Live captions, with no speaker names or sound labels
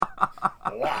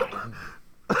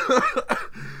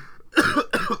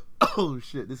Oh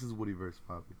shit! This is Woody versus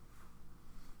Poppy.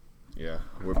 Yeah,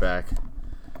 we're back.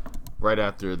 Right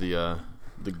after the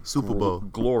Super Bowl,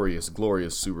 glorious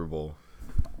Super Bowl.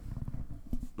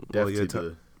 Death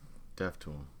to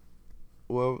him.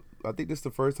 Well, I think this is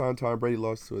the first time Tom Brady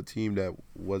lost to a team that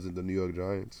wasn't the New York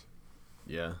Giants.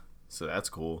 Yeah, so that's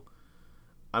cool.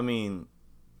 I mean,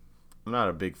 I'm not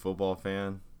a big football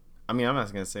fan. I mean, I'm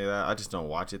not gonna say that. I just don't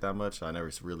watch it that much. I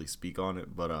never really speak on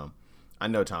it. But I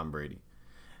know Tom Brady,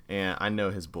 and I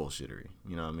know his bullshittery.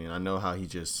 You know what I mean? I know how he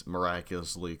just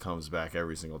miraculously comes back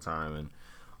every single time, and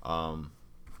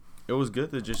it was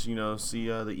good to just see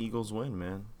the Eagles win,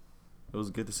 man. It was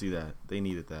good to see that. They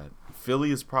needed that.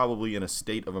 Philly is probably in a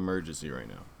state of emergency right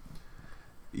now.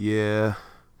 Yeah.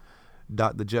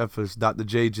 Dr.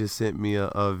 J just sent me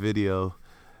a video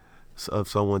of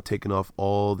someone taking off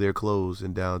all their clothes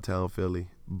in downtown Philly,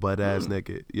 butt-ass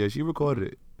naked. Yeah, she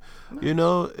recorded it.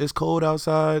 Nice. It's cold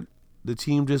outside. The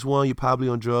team just won. You're probably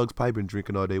on drugs, piping,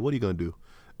 drinking all day. What are you going to do?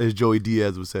 As Joey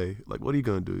Diaz would say. Like, what are you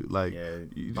going to do? Like, yeah,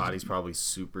 body's probably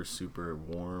super, super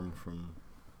warm from,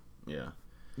 yeah.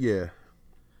 Yeah.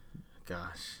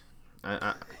 Gosh,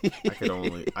 I could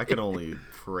only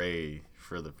pray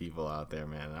for the people out there,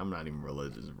 man. I'm not even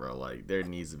religious, bro. Like, there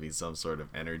needs to be some sort of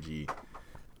energy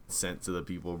sent to the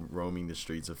people roaming the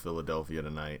streets of Philadelphia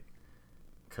tonight,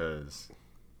 cause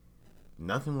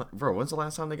nothing, bro. When's the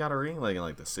last time they got a ring? Like in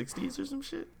the 60s or some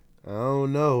shit? I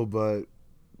don't know, but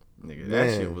nigga,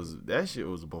 that shit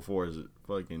was before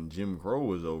fucking Jim Crow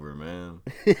was over, man.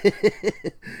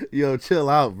 Yo, chill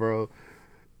out, bro.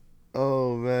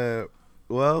 Oh man.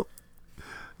 Well,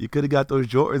 you could have got those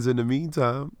Jordans in the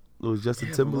meantime. Those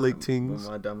Justin Timberlake teams.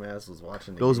 My dumb ass was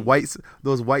watching those white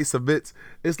submits.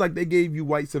 It's like they gave you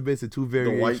white submits in two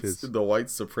variations. The white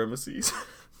supremacies.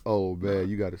 Oh man,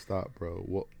 you got to stop, bro.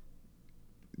 Well,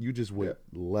 you just went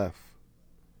left.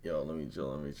 Yo, let me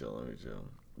chill.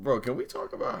 Bro, can we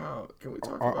talk about how?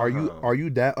 Are you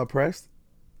that oppressed?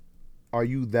 Are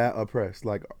you that oppressed?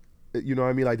 Like, you know what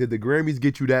I mean? Like, did the Grammys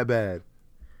get you that bad?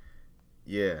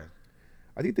 Yeah.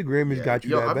 I think the Grammys got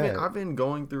you that bad. I've been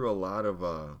going through a lot of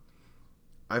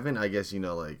I've been, I guess,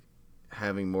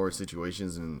 having more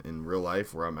situations in real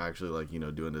life where I'm actually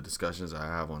doing the discussions I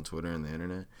have on Twitter and the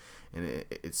internet, and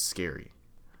it's scary.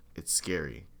 It's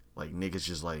scary. Like, niggas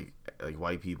just like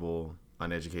white people,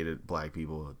 uneducated black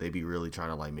people, they be really trying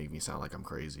to make me sound like I'm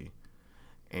crazy,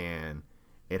 and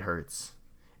it hurts.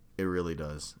 It really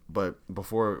does. But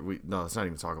let's not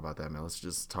even talk about that, man. Let's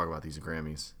just talk about these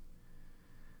Grammys.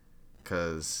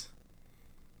 Cause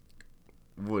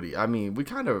Woody, I mean, we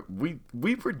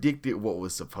predicted what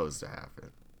was supposed to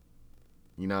happen.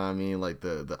 You know what I mean? Like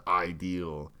the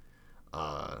ideal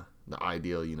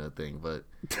thing. But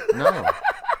no.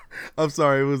 I'm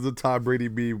sorry, it was the Tom Brady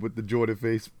meme with the Jordan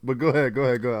face. But go ahead.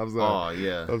 I'm sorry. Oh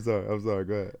yeah. I'm sorry.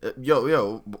 Go ahead.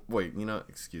 Yo, wait.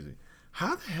 Excuse me.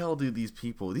 How the hell do these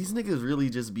niggas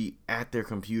really just be at their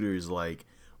computers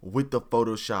with the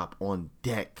Photoshop on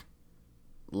deck?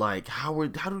 Like, how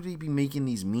do they be making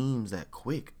these memes that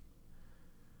quick?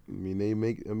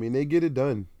 They get it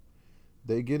done.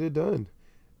 They get it done.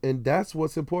 And that's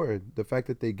what's important. The fact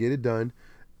that they get it done,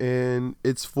 and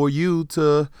it's for you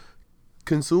to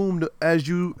consume as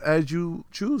you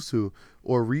choose to,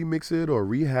 or remix it or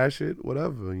rehash it,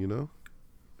 whatever,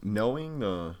 Knowing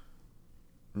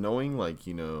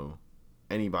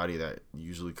anybody that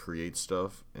usually creates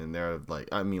stuff, and they're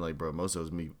bro, most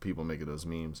of those people making those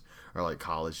memes are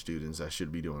college students that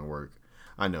should be doing work.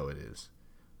 I know it is.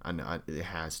 I know it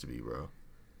has to be, bro.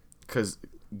 Cause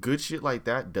good shit like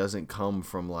that doesn't come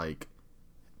from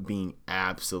being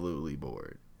absolutely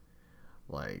bored.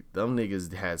 Them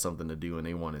niggas had something to do and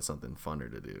they wanted something funner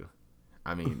to do.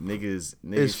 I mean, niggas.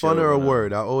 Is funner a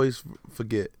word? I always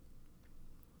forget.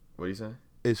 What do you say?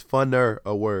 Is funner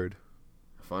a word?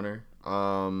 Funner.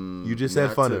 You just said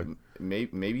funner.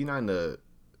 Maybe not in the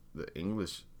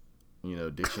English,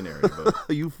 dictionary. But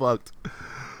you fucked.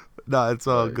 Nah, it's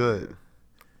all good. Yeah.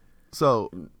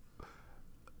 So,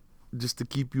 just to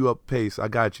keep you up pace, I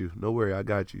got you. No worry, I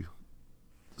got you.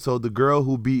 So the girl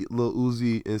who beat Lil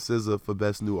Uzi and SZA for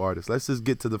Best New Artist. Let's just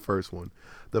get to the first one.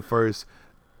 The first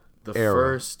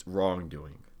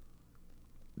wrongdoing.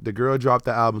 The girl dropped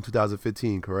the album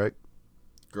 2015, correct?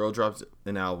 Girl dropped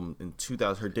an album in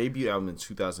 2000. Her debut album in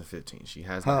 2015. She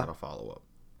has not had a follow up.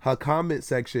 Her comment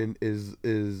section is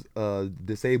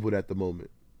disabled at the moment.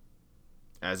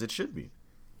 As it should be.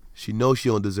 She knows she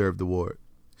don't deserve the award.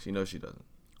 She knows she doesn't.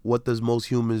 What does most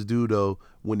humans do though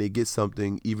when they get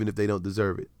something, even if they don't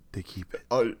deserve it? They keep it.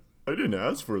 I didn't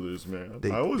ask for this, man.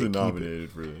 They- I wasn't they keep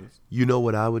nominated for this. You know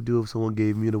what I would do if someone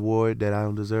gave me an award that I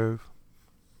don't deserve?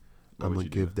 What I'm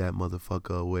would gonna you give that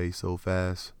motherfucker away so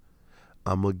fast.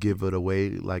 I'm gonna give it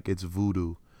away like it's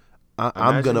voodoo. I'm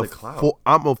Imagine gonna the clout.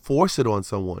 I'm gonna force it on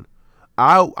someone.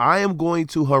 I am going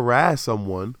to harass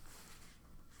someone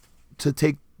to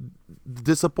take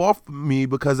this up off me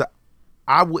because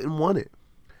I wouldn't want it.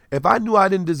 If I knew I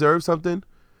didn't deserve something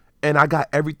and I got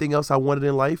everything else I wanted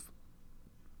in life,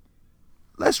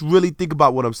 let's really think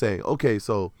about what I'm saying. Okay,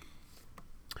 so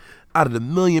out of the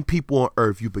million people on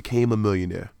earth, you became a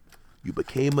millionaire. You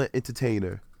became an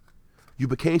entertainer. You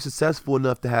became successful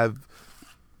enough to have,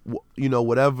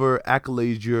 whatever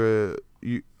accolades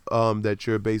that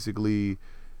you're basically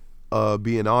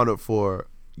being honored for.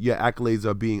 Your accolades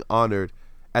are being honored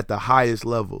at the highest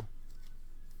level.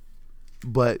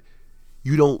 But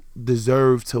you don't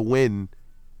deserve to win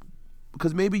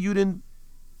because maybe you didn't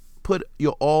put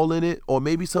your all in it, or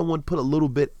maybe someone put a little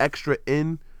bit extra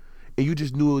in and you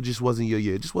just knew it just wasn't your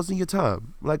year. It just wasn't your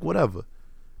time. Like, whatever.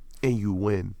 And you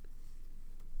win.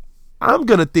 I'm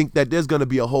going to think that there's going to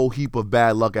be a whole heap of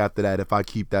bad luck after that if I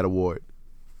keep that award.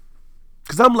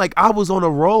 Because I'm like, I was on a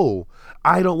roll.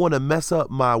 I don't want to mess up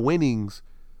my winnings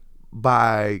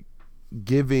by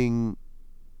giving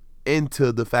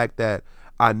into the fact that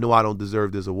I know I don't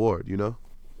deserve this award, you know?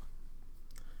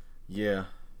 Yeah.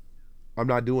 I'm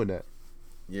not doing that.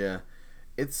 Yeah.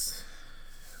 It's,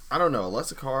 I don't know.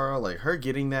 Alessia Cara, like, her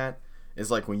getting that is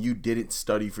like when you didn't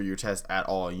study for your test at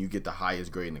all and you get the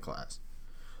highest grade in the class.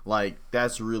 Like,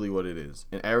 that's really what it is.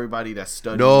 And everybody that's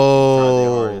studying and trying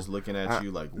hard is looking at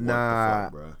you like, what the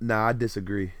fuck, bro? Nah, I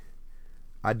disagree.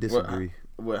 I disagree.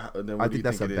 Then I think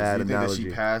that's a bad analogy. analogy. Do you think that she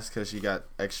passed because she got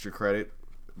extra credit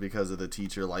because of the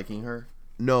teacher liking her?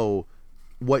 No.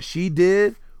 What she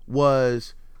did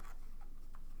was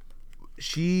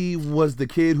she was the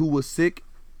kid who was sick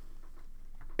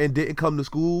and didn't come to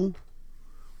school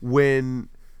when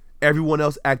everyone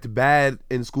else acted bad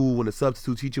in school when the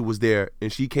substitute teacher was there,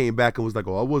 and she came back and was like,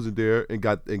 "Oh, I wasn't there," and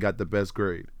got the best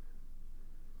grade.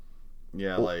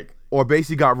 Yeah, or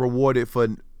basically got rewarded for,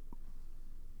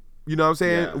 you know what I'm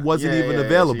saying? Yeah. Wasn't even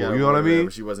available. You know what I mean?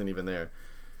 She wasn't even there.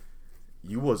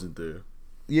 You wasn't there.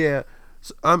 Yeah,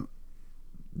 so,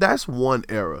 that's one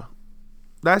era.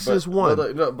 That's just one.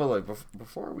 But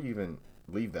before we even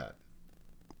leave that,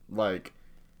 like,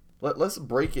 let's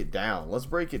break it down. Let's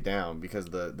break it down because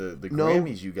the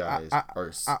Grammys, you guys,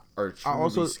 are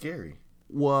truly scary.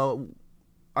 Well,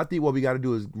 I think what we got to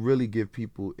do is really give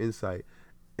people insight.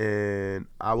 And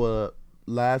our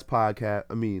last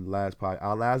Grammy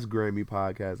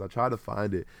podcast, I tried to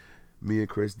find it. Me and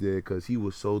Chris did, because he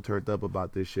was so turned up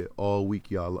about this shit all week,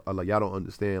 y'all. Like, y'all don't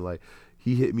understand. Like,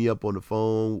 he hit me up on the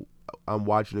phone. I'm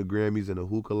watching the Grammys in a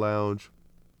hookah lounge.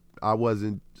 I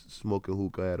wasn't smoking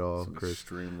hookah at all, Chris.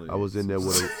 I was in there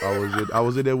with I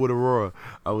was in there with Aurora.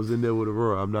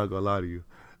 I'm not gonna lie to you.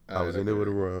 I was in there with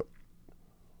Aurora.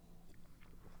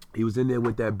 He was in there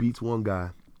with that Beats One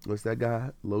guy. What's that guy?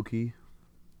 Low Key.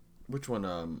 Which one?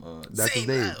 That's his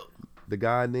name. The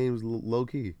guy name's Low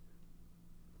Key.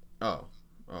 Oh,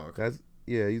 okay.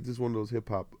 He's just one of those hip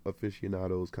hop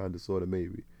aficionados, kind of, sort of,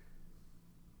 maybe.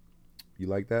 You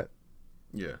like that?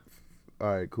 Yeah.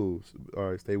 All right, cool.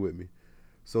 All right, stay with me.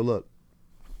 So look,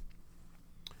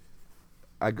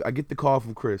 I get the call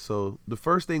from Chris. So the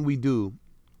first thing we do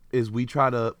is we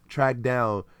try to track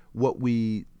down what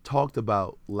we talked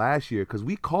about last year, because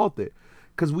we called it,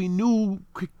 because we knew.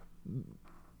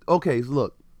 Okay, so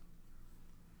look,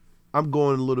 I'm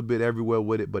going a little bit everywhere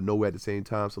with it, but nowhere at the same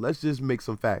time. So let's just make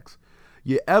some facts.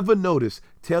 You ever notice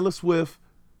Taylor Swift,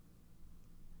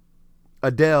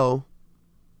 Adele,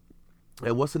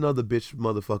 and what's another bitch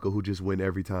motherfucker who just win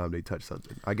every time they touch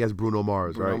something? I guess Bruno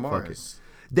Mars, right? Fuck it.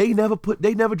 They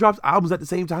never dropped albums at the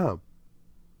same time.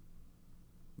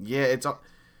 Yeah, it's all,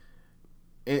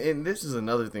 and this is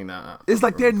another thing that it's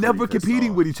like they're never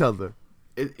competing with each other.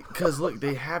 Because look,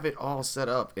 they have it all set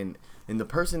up, and the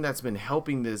person that's been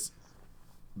helping this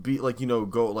be like,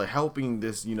 helping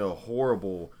this,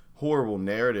 horrible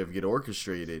narrative get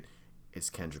orchestrated is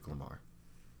Kendrick Lamar.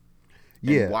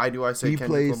 Yeah. And why do I say he Kendrick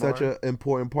plays Lamar? such an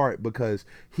important part? Because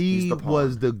he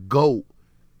was the GOAT,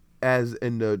 as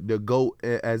in the GOAT,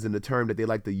 as in the term that they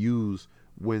like to use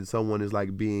when someone is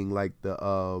like being like the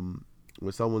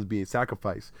when someone's being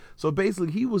sacrificed. So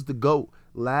basically, he was the GOAT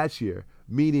last year,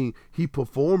 meaning he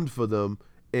performed for them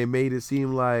and made it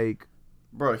seem like,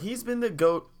 bro, he's been the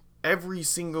GOAT every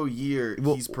single year.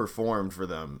 He's performed for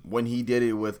them. When he did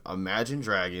it with Imagine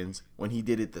Dragons, when he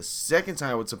did it the second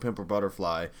time with To Pimp a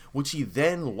Butterfly, which he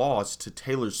then lost to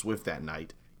Taylor Swift that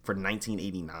night for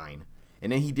 1989.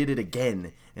 and then he did it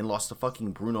again and lost to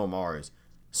fucking Bruno Mars.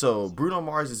 So Bruno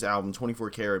Mars' album 24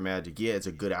 Karat Magic, yeah, it's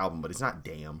a good album, but it's not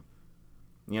damn.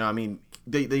 You know what I mean?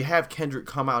 They have Kendrick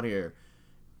come out here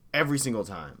every single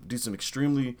time, do some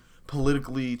extremely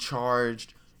politically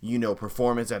charged,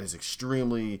 performance that is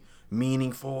extremely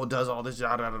meaningful, does all this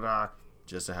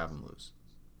just to have him lose.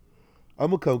 I'm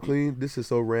gonna come clean. This is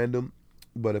so random,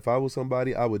 but if I was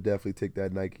somebody, I would definitely take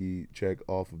that Nike check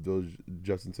off of those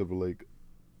Justin Timberlake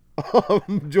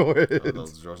Jordans.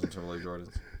 Those Justin Timberlake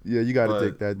Jordans. Yeah, you got to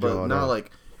take that Jordan. But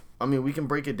not we can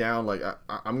break it down. Like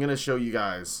I'm gonna show you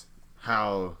guys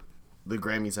how the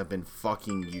Grammys have been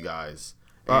fucking you guys.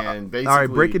 And basically, all right,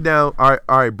 break it down. All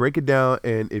right, break it down.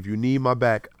 And if you need my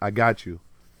back, I got you.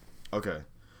 Okay.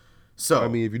 So I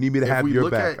mean, if you need me to have your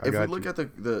back, if we look at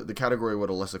the category with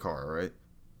Alessia Cara, right?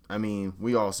 I mean,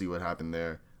 we all see what happened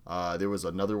there. There was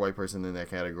another white person in that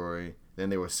category. Then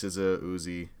there was SZA,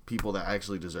 Uzi, people that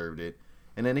actually deserved it.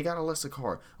 And then they got Alessia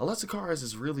Cara. Alessia Cara is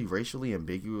this really racially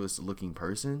ambiguous looking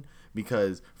person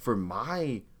because for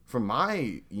my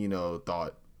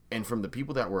thought, and from the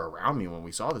people that were around me when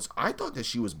we saw this, I thought that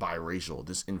she was biracial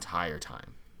this entire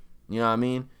time. You know what I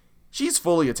mean? She's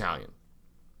fully Italian.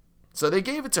 So they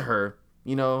gave it to her.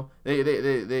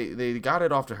 They got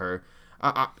it off to her.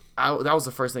 That was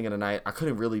the first thing of the night. I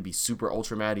couldn't really be super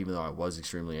ultra mad, even though I was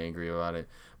extremely angry about it.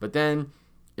 But then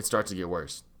it starts to get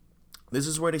worse. This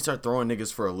is where they start throwing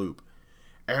niggas for a loop.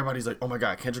 Everybody's like, oh my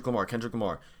God, Kendrick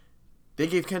Lamar. They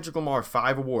gave Kendrick Lamar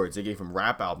 5 awards. They gave him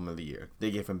Rap Album of the Year.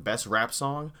 They gave him Best Rap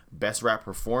Song, Best Rap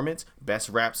Performance, Best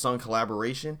Rap Song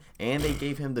Collaboration, and they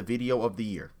gave him the Video of the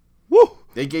Year. Woo!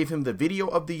 They gave him the Video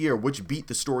of the Year, which beat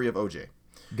The Story of OJ.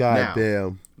 God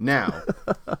damn. Now,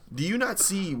 do you not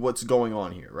see what's going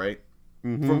on here, right?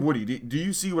 Mm-hmm. From Woody, do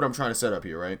you see what I'm trying to set up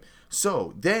here, right?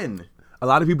 So then, a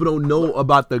lot of people don't know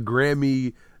about the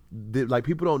Grammy. Like,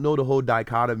 people don't know the whole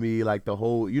dichotomy, like the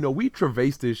whole, we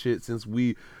traversed this shit since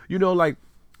we, I'm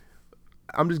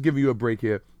just giving you a break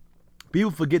here.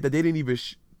 People forget that they didn't even,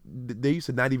 they used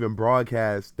to not even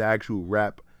broadcast the actual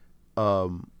rap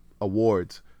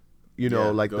awards.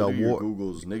 Like the award.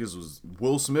 Googles, niggas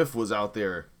Will Smith was out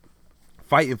there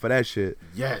fighting for that shit.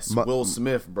 Yes, Will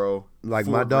Smith, bro. Like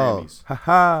my dog.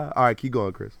 Haha. All right, keep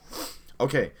going, Chris.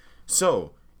 Okay,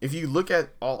 so if you look at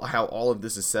how all of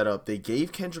this is set up, they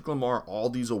gave Kendrick Lamar all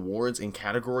these awards in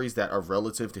categories that are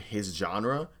relative to his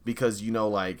genre because,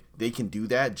 they can do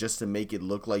that just to make it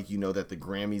look like, that the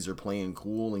Grammys are playing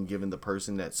cool and giving the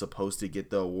person that's supposed to get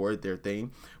the award their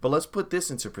thing. But let's put this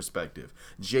into perspective.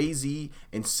 Jay-Z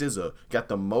and SZA got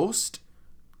the most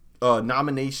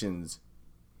nominations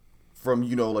from,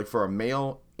 for a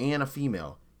male and a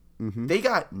female. Mm-hmm. They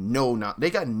got no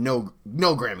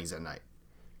Grammys that night.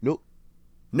 Nope.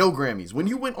 No Grammys. When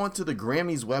you went onto the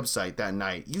Grammys website that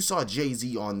night, you saw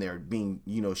Jay-Z on there being,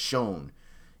 shown.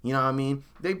 You know what I mean?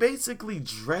 They basically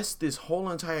dressed this whole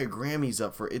entire Grammys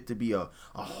up for it to be a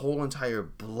whole entire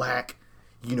black,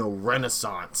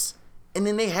 renaissance. And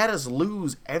then they had us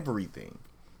lose everything.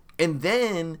 And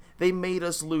then they made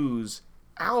us lose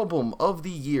Album of the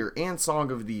Year and Song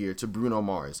of the Year to Bruno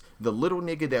Mars. The little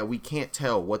nigga that we can't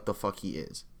tell what the fuck he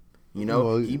is.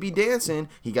 He be dancing.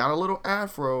 He got a little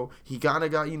afro. He kind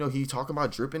of got, he talking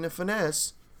about dripping and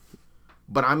finesse.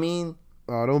 But I mean,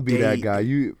 oh, don't be that guy.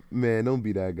 Don't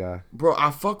be that guy. Bro,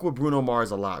 I fuck with Bruno Mars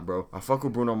a lot, bro. I fuck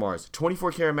with Bruno Mars.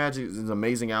 24 Karat Magic is an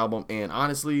amazing album. And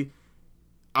honestly,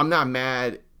 I'm not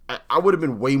mad. I would have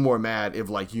been way more mad if,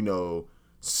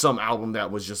 some album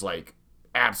that was just,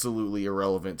 absolutely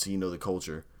irrelevant to, the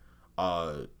culture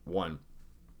won.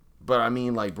 But I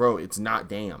mean, bro, it's not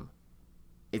damn.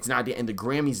 It's not, and the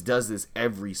Grammys does this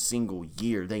every single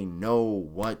year. They know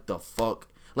what the fuck.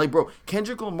 Bro,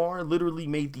 Kendrick Lamar literally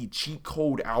made the cheat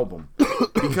code album.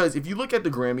 Because if you look at the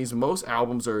Grammys, most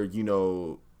albums are,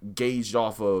 gauged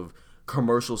off of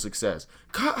commercial success.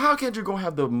 How Kendrick gonna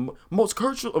have the most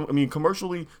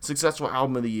commercially successful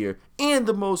album of the year and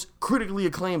the most critically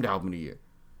acclaimed album of the year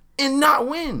and not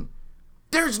win?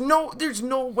 There's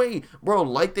no way, bro.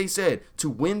 Like they said, to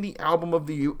win the album of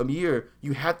the year,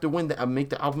 you have to make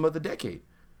the album of the decade.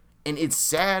 And it's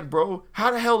sad, bro.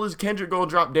 How the hell is Kendrick gonna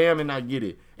drop Damn and not get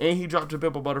it? And he dropped To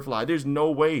Pimp a Butterfly. There's no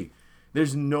way.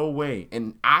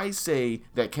 And I say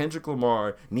that Kendrick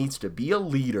Lamar needs to be a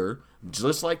leader,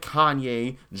 just like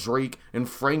Kanye, Drake, and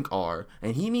Frank are.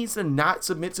 And he needs to not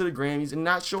submit to the Grammys and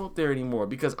not show up there anymore.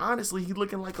 Because honestly, he's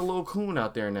looking like a little coon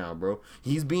out there now, bro.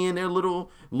 He's being their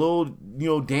little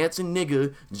dancing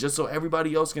nigga just so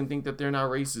everybody else can think that they're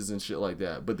not racist and shit like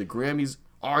that. But the Grammys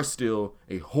are still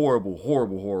a horrible,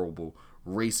 horrible, horrible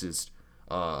racist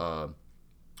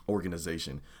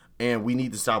organization. And we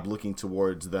need to stop looking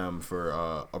towards them for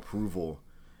approval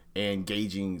and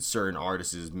gauging certain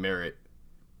artists' merit.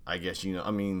 I guess, you know,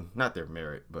 I mean, not their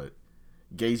merit, but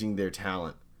gauging their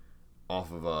talent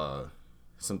off of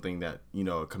something that, you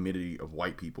know, a community of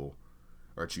white people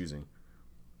are choosing.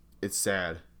 It's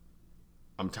sad.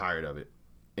 I'm tired of it.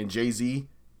 And Jay-Z,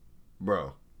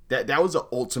 bro, that was an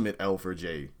ultimate L for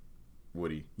Jay,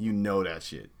 Woody. You know that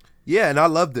shit. Yeah, and I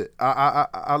loved it.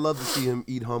 I love to see him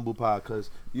eat humble pie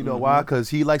because you know why? Because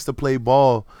he likes to play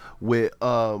ball with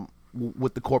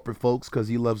the corporate folks because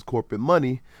he loves corporate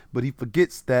money, but he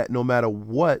forgets that no matter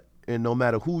what and no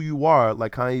matter who you are,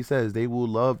 like Kanye says, they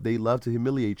love to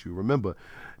humiliate you. Remember,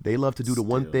 they love to do the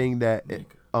one thing that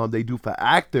they do for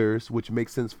actors, which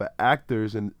makes sense for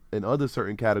actors and other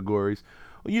certain categories.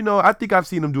 You know, I think I've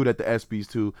seen them do it at the ESPYs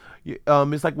too.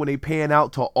 It's like when they pan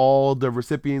out to all the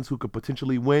recipients who could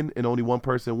potentially win, and only one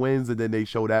person wins, and then they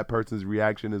show that person's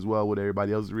reaction as well with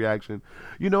everybody else's reaction.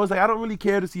 You know, it's like I don't really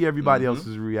care to see everybody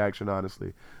else's reaction,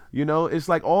 honestly. You know, it's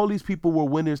like all these people were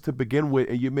winners to begin with,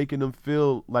 and you're making them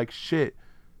feel like shit.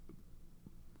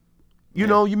 You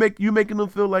know, you're making them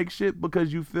feel like shit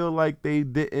because you feel like they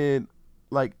didn't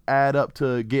like add up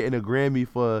to getting a Grammy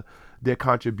for their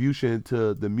contribution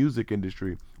to the music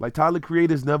industry. Like Tyler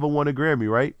Creator's never won a Grammy,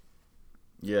 right?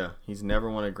 Yeah, he's never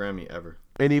won a Grammy ever.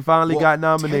 And he finally got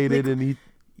nominated, and he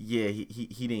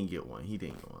didn't get one. He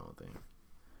didn't get one, I don't think.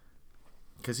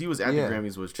 Because he was at the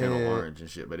Grammys with Channel Orange and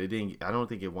shit, but it didn't. I don't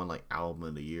think it won like album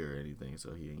of the year or anything,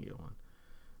 so he didn't get one.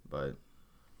 But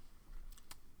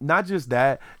not just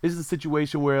that, it's a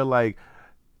situation where like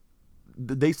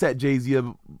they set Jay-Z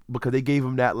up because they gave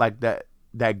him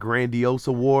that grandiose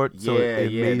award. So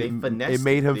it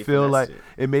made him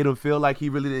feel like he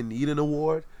really didn't need an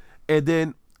award. And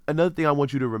then another thing I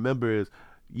want you to remember is,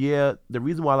 the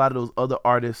reason why a lot of those other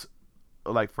artists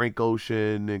like Frank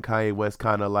Ocean and Kanye West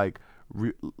kind of like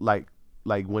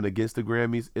went against the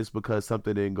Grammys is because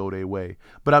something didn't go their way.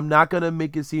 But I'm not gonna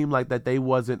make it seem like that they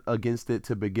wasn't against it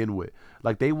to begin with.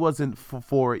 Like they wasn't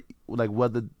for like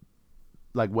whether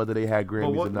they had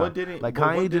Grammys or not.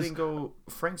 Kanye didn't go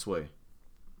Frank's way?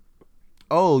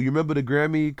 Oh, you remember the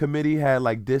Grammy committee had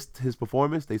like dissed his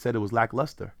performance? They said it was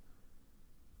lackluster.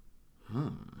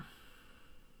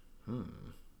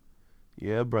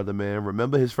 Yeah, brother, man.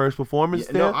 Remember his first performance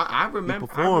there? No, I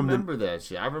remember that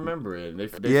shit. I remember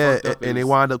it. They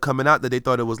wound up coming out that they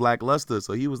thought it was lackluster.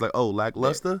 So he was like, "Oh,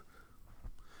 lackluster."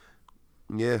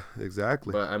 Yeah,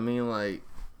 exactly. But I mean, like,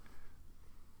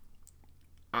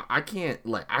 I can't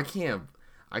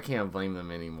blame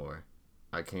them anymore.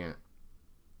 I can't.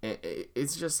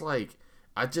 It's just like,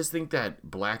 I just think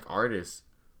that black artists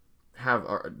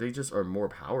they just are more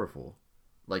powerful.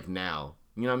 Like now,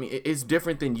 you know what I mean? It's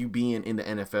different than you being in the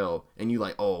NFL and you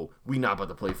like, oh, we not about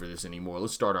to play for this anymore.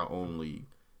 Let's start our own league.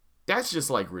 That's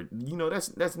just like, you know,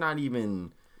 that's not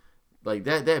even like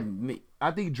that.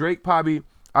 I think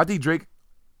Drake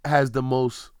has the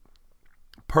most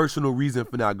personal reason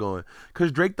for not going, because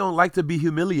Drake don't like to be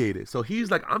humiliated. So he's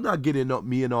like, I'm not getting up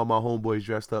me and all my homeboys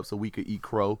dressed up so we could eat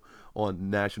crow on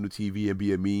national TV and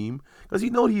be a meme, because he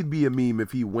know he'd be a meme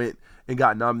if he went and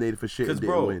got nominated for shit and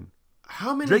didn't win.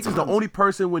 How many Drake is the only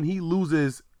person when he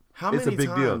loses, it's a big deal.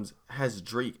 How many times has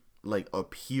Drake like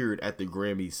appeared at the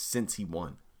Grammys since he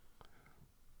won?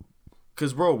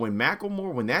 Because bro, when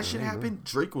that shit happened,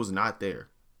 Drake was not there.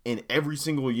 And every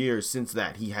single year since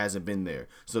that, he hasn't been there.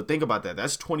 So think about that.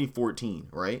 That's 2014,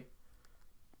 right?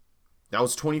 That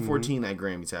was 2014 that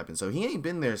Grammys happened. So he ain't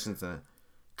been there since then.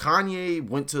 Kanye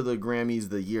went to the Grammys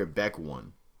the year Beck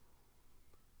won.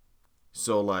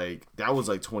 So, like, that was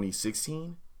like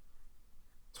 2016?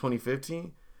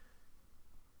 2015?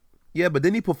 Yeah, but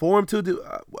didn't he perform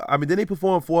didn't he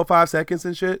perform 4 or 5 seconds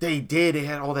and shit? They did. They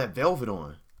had all that velvet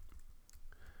on.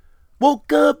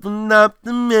 Woke up an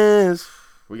optimist.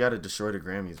 We gotta destroy the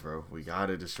Grammys, bro. We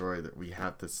gotta destroy that. We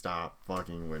have to stop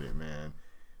fucking with it, man.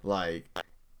 Like,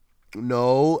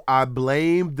 no, I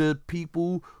blame the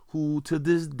people who to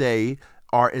this day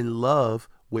are in love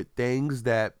with things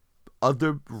that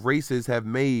other races have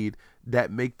made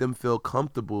that make them feel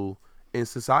comfortable in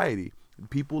society.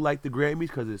 People like the Grammys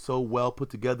because it's so well put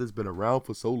together. It's been around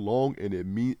for so long, and it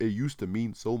used to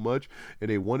mean so much, and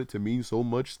they want it to mean so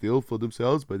much still for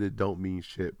themselves, but it don't mean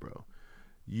shit, bro.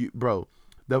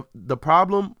 The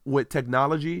problem with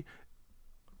technology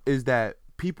is that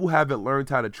people haven't learned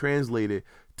how to translate it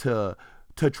to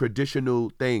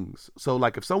traditional things. So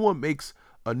like if someone makes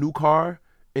a new car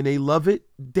and they love it,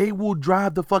 they will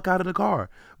drive the fuck out of the car.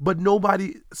 But no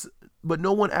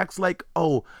one acts like,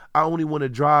 oh, I only want to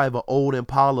drive an old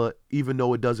Impala even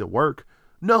though it doesn't work.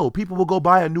 No, people will go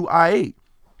buy a new i8.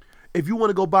 if you want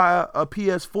to go buy a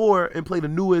PS4 and play the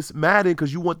newest Madden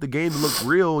because you want the game to look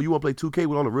real, you want to play 2K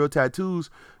with all the real tattoos,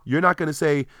 you're not going to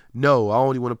say, no, I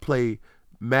only want to play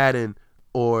Madden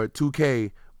or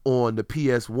 2K on the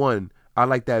PS1. I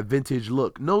like that vintage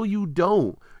look. No, you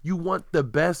don't. You want the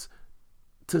best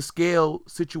to scale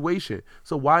situation.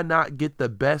 So why not get the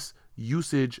best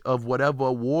usage of whatever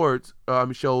awards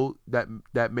show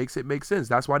that makes it make sense?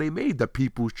 That's why they made the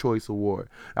People's Choice Award.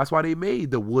 That's why they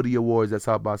made the Woody Awards at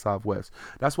South by Southwest.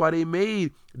 That's why they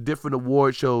made different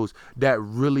award shows that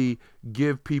really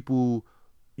give people,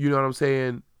 you know what I'm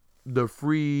saying, the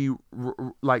free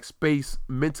like space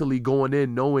mentally going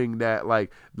in, knowing that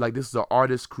like this is an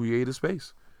artist creative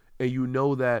space, and you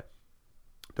know that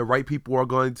the right people are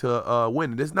going to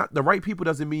win. And it's not the right people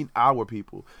doesn't mean our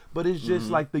people, but it's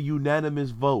just like the unanimous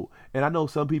vote. And I know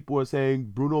some people are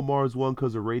saying Bruno Mars won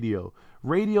because of radio.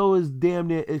 Radio is damn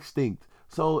near extinct.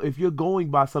 So if you're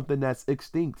going by something that's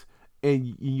extinct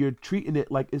and you're treating it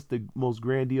like it's the most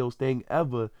grandiose thing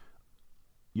ever,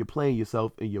 you're playing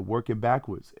yourself and you're working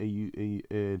backwards.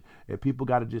 And people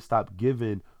got to just stop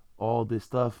giving all this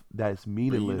stuff that's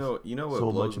meaningless. You know what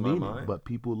so blows much my meaning, mind? but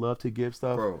people love to give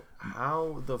stuff. Bro,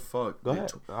 how the fuck? Go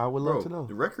ahead. I would love to know.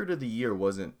 The record of the year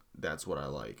wasn't That's What I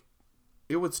Like.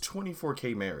 It was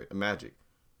 24K Magic.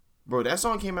 Bro, that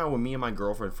song came out when me and my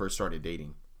girlfriend first started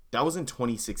dating. That was in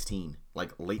 2016.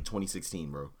 Like late 2016,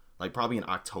 bro. Like probably in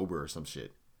October or some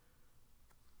shit.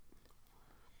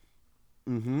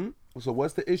 Mm-hmm. So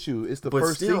what's the issue? It's the But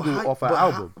first still, single off an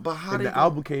album. And the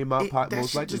album came out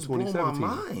most likely 2017. Blow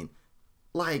my mind.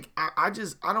 Like, I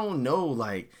don't know.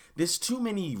 Like, there's too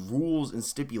many rules and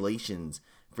stipulations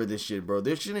for this shit, bro.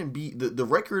 There shouldn't be the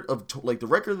record of the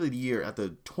record of the year at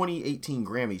the 2018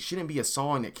 Grammys shouldn't be a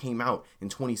song that came out in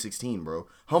 2016, bro.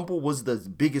 Humble was the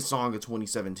biggest song of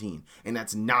 2017, and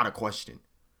that's not a question.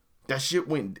 That shit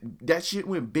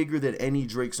went bigger than any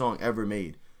Drake song ever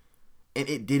made, and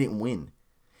it didn't win.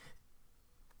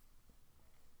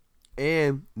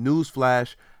 And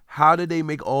newsflash, how did they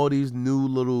make all these new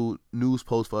little news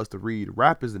posts for us to read?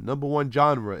 Rap is the number one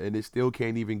genre, and it still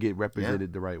can't even get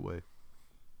represented the right way.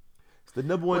 It's the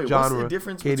number one genre. What's the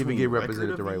difference can't between even get record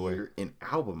represented of the right way. and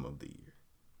album of the year?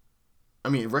 I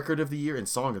mean, record of the year and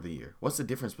song of the year. What's the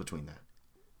difference between that?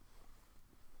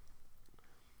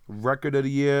 Record of the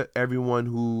year, everyone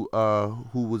who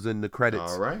was in the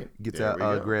credits gets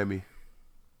a Grammy.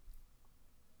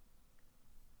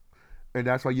 And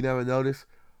that's why you never notice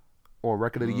on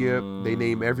record of the year they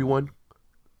name everyone.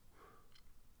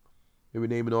 They were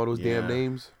naming all those damn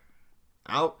names.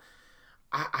 I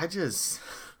just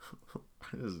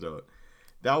don't.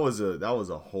 That was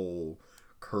a whole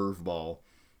curveball.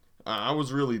 I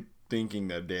was really thinking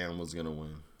that Dan was gonna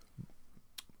win.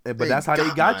 But that's how they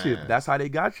got you. That's how they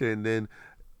got you. And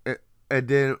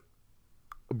then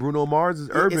Bruno Mars is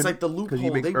urban. It's like the loophole. He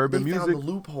makes urban music. Found the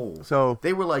loophole. So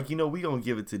they were like, we gonna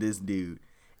give it to this dude,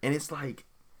 and it's like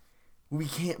we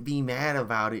can't be mad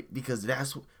about it because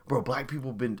that's bro. Black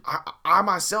people been. I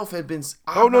myself had been.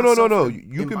 No.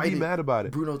 You can be mad about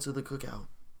it. Bruno to the cookout.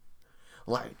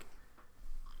 Like,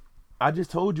 I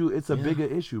just told you it's a bigger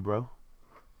issue, bro.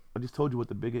 I just told you what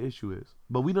the bigger issue is.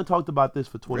 But we done talked about this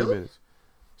for 20 minutes.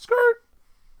 Skirt.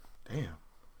 Damn.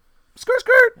 Skirt.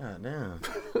 God damn.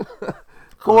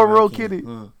 Cornrow Kitty.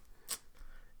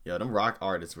 Yo, them rock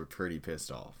artists were pretty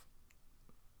pissed off.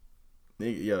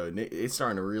 It's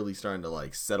starting to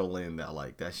like settle in that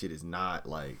like that shit is not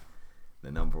like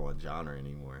the number one genre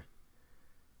anymore.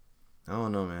 I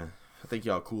don't know, man. I think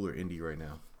y'all cooler indie right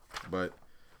now. But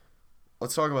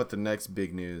let's talk about the next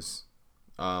big news.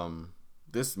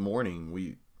 This morning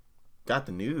we got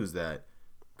the news that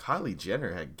Kylie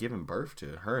Jenner had given birth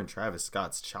to her and Travis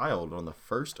Scott's child on the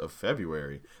 1st of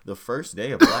February, the first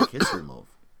day of Black History Month.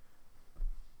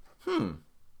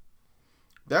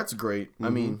 That's great. I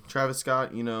mean, Travis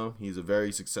Scott, he's a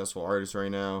very successful artist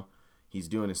right now. He's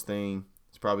doing his thing.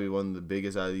 He's probably one of the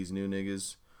biggest out of these new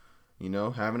niggas.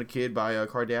 Having a kid by a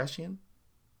Kardashian.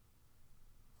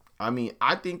 I mean,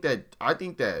 I think that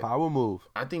power move.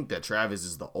 I think that Travis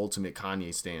is the ultimate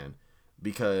Kanye stan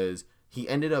because he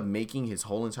ended up making his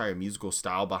whole entire musical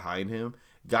style behind him,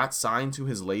 got signed to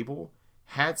his label,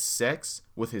 had sex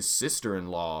with his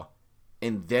sister-in-law,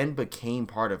 and then became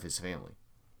part of his family.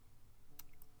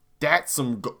 That's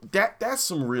some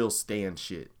real stan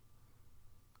shit.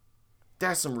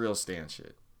 That's some real stan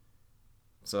shit.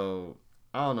 So,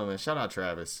 I don't know, man. Shout out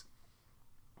Travis.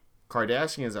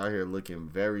 Kardashians out here looking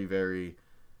very, very...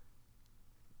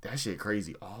 That shit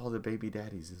crazy. All the baby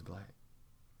daddies is black.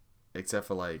 Except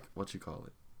for, like, what you call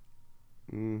it?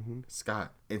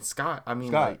 Scott. And Scott, I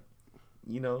mean, like,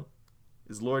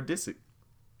 is Lord Disick.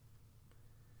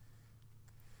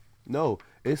 No,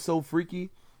 it's so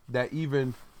freaky that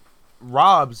even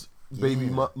Rob's baby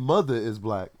mother is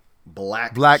black.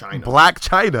 Black China. Black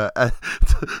China.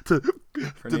 to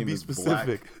Her to name be is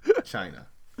specific. Black China.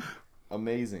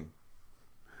 Amazing.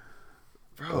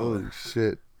 Bro. Oh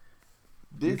shit.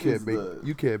 You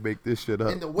can't make this shit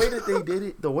up. And the way that they did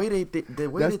it, the way they did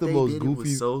it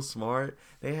was so smart.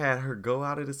 They had her go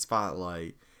out of the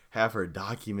spotlight, have her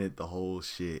document the whole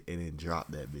shit, and then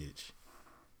drop that bitch.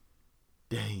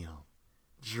 Damn.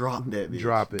 Drop that bitch.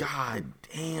 Drop it. God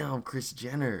damn, Kris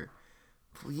Jenner.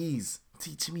 Please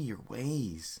teach me your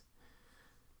ways.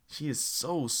 She is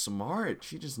so smart.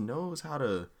 She just knows how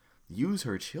to use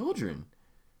her children.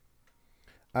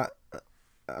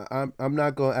 I'm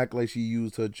not gonna act like she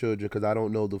used her children because I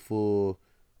don't know the full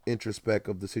introspect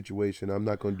of the situation. I'm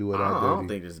not gonna do it that dirty. I don't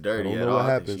think it's dirty. I don't know what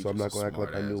happened, so I'm not gonna act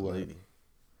like I knew what.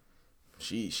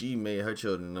 She made her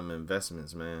children them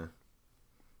investments, man.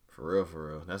 For real, for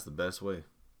real. That's the best way.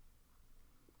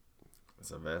 That's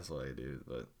the best way, dude.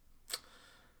 But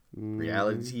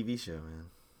reality TV show, man.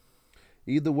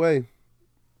 Either way,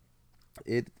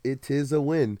 it is a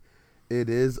win. It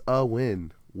is a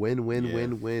win.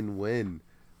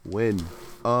 Win.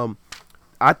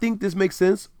 I think this makes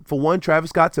sense. For one, Travis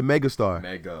Scott's a megastar.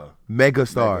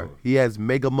 Megastar. He has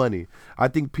mega money. I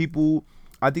think people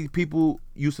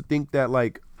used to think that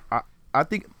like I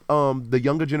think the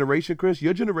younger generation, Chris,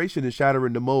 your generation is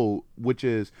shattering the mold, which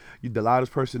is the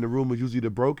loudest person in the room is usually the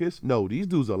brokest. No, these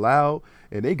dudes are loud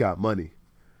and they got money.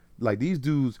 Like these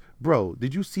dudes, bro,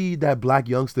 did you see that Black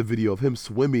Youngster video of him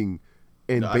swimming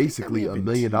in basically $1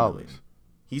 million?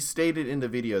 He stated in the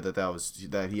video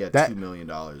that he had $2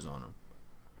 million on him.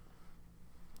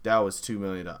 That was $2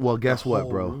 million. Well, guess what,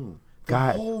 bro?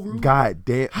 God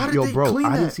damn, yo, bro,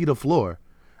 I didn't see the floor.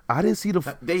 I didn't see the.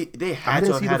 They had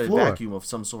to have had a vacuum of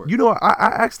some sort. You know, I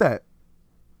asked that.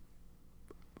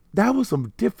 That was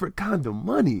some different kind of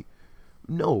money.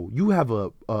 No, you have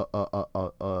a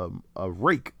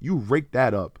rake. You rake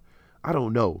that up. I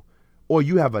don't know, or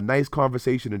you have a nice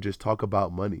conversation and just talk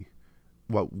about money.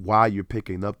 Why you're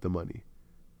picking up the money.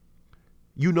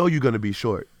 You know you're gonna be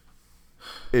short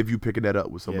if you picking that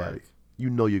up with somebody. Yeah. You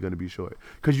know you're gonna be short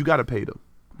because you gotta pay them.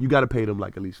 You gotta pay them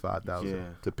like at least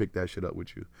 $5,000 to pick that shit up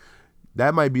with you.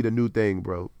 That might be the new thing,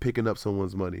 bro. Picking up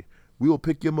someone's money. We will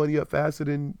pick your money up faster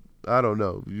than I don't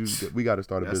know. We gotta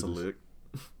start a business. That's a lick.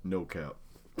 No cap.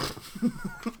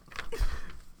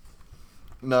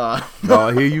 Nah. Oh,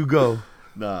 here you go.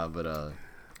 Nah, but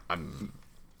I'm.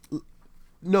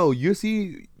 No,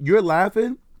 you're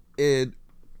laughing, and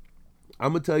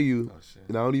I'm gonna tell you,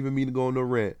 and I don't even mean to go on no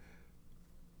rant,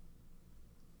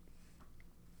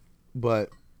 but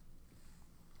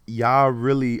y'all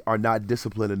really are not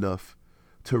disciplined enough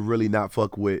to really not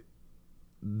fuck with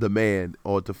the man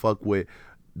or to fuck with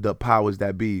the powers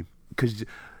that be, because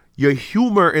your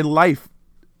humor in life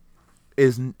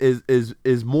is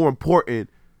more important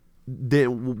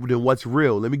than what's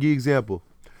real. Let me give you an example.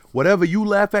 Whatever you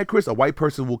laugh at, Chris, a white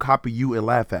person will copy you and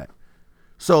laugh at.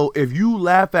 So if you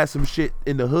laugh at some shit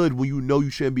in the hood when you know you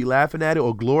shouldn't be laughing at it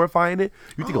or glorifying it,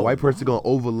 you think a white person gonna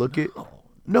overlook it?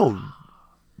 No.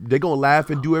 They're gonna laugh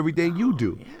and do everything you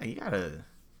do. Yeah, you gotta.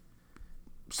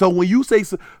 So when you say,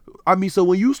 so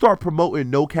when you start promoting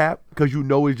no cap, because you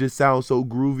know it just sounds so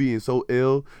groovy and so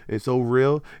ill and so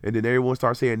real, and then everyone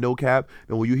starts saying no cap,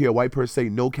 and when you hear a white person say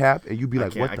no cap, and you be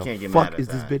like, what the fuck is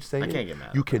this bitch saying? I can't get mad.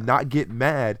 You cannot get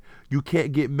mad. You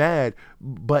can't get mad,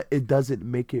 but it doesn't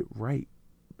make it right.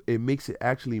 It makes it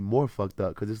actually more fucked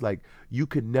up, because it's like you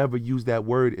could never use that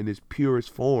word in its purest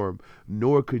form,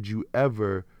 nor could you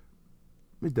ever.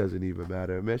 It doesn't even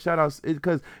matter, man. Shout out,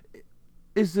 because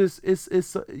it's just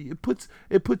it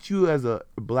puts you as a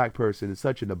black person in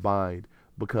such a bind,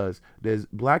 because there's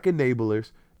black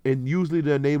enablers, and usually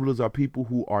the enablers are people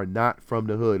who are not from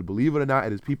the hood. Believe it or not,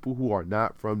 it is people who are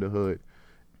not from the hood.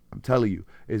 I'm telling you,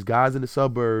 it's guys in the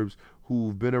suburbs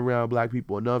who've been around black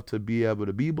people enough to be able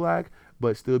to be black,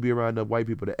 but still be around enough white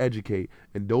people to educate.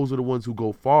 And those are the ones who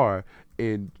go far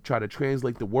and try to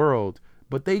translate the world,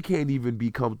 but they can't even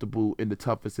be comfortable in the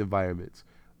toughest environments.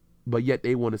 But yet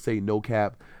they want to say no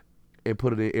cap and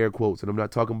put it in air quotes. And I'm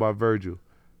not talking about Virgil.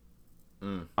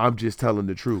 I'm just telling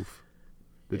the truth.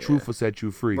 The truth will set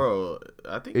you free. Bro,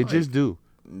 I think it just do.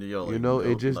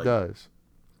 It just does.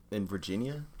 In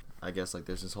Virginia, I guess like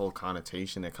there's this whole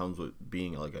connotation that comes with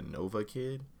being like a Nova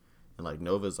kid. And like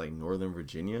Nova's like Northern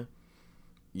Virginia.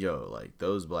 Yo, like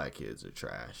those black kids are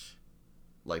trash.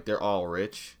 Like they're all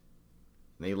rich.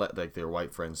 And they let like their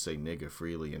white friends say nigga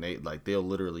freely, and they'll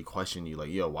literally question you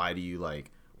like, yo,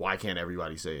 why can't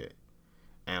everybody say it?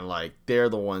 And like they're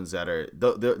the ones that are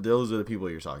those are the people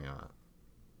you're talking about.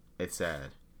 It's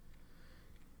sad.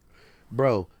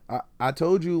 Bro, I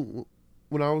told you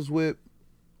when I was with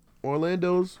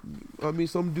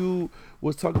some dude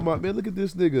was talking about, man, look at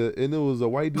this nigga, and it was a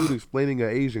white dude explaining an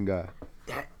Asian guy.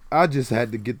 I just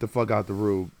had to get the fuck out the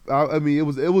room. I mean, it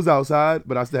was outside,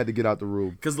 but I still had to get out the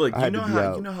room. Cause like you know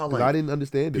how like I didn't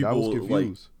understand it. I was confused.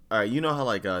 Like, all right, you know how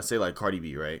like say like Cardi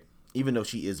B, right? Even though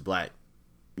she is black,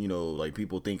 you know, like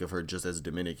people think of her just as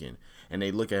Dominican, and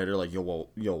they look at her like, yo,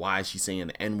 why is she saying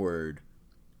the N word?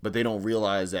 But they don't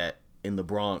realize that in the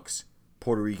Bronx,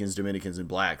 Puerto Ricans, Dominicans, and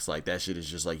blacks, like that shit is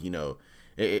just like, you know,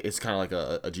 it's kind of like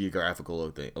a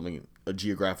geographical thing. I mean, a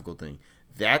geographical thing.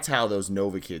 That's how those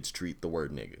Nova kids treat the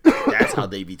word nigga. That's how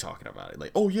they be talking about it.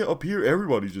 Like, oh yeah, up here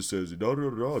everybody just says it. Da da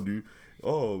da, dude.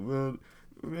 Oh man,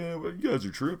 you guys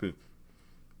are tripping.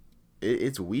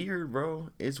 It's weird, bro.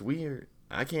 It's weird.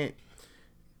 I can't.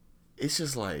 It's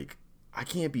just like I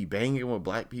can't be banging with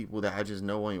black people that I just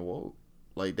know ain't woke.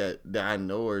 Like that I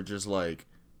know are just like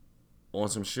on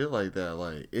some shit like that.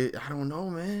 Like I don't know,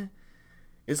 man.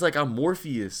 It's like I'm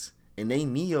Morpheus and they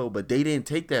Neo, but they didn't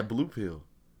take that blue pill.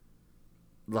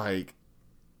 Like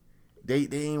they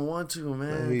ain't want to,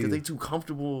 man, because they too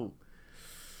comfortable.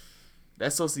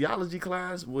 That sociology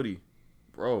class, Woody,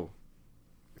 bro.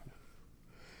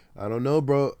 I don't know,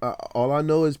 bro. All I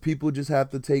know is people just have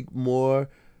to take more.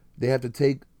 They have to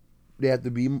take their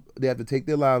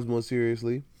lives more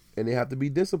seriously, and they have to be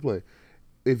disciplined.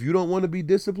 If you don't want to be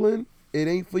disciplined, it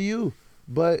ain't for you.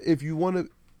 But if you want to,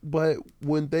 but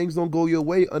when things don't go your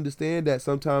way, understand that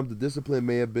sometimes the discipline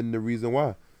may have been the reason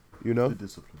why. You know,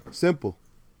 simple.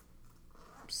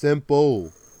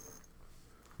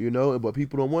 You know, but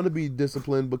people don't want to be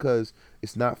disciplined because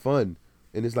it's not fun.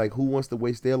 And it's like, who wants to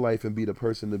waste their life and be the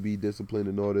person to be disciplined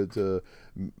in order to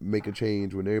make a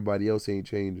change when everybody else ain't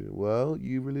changing? Well,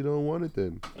 you really don't want it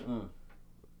then.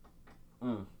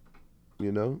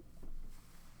 You know?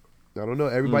 I don't know.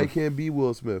 Everybody can't be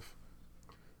Will Smith.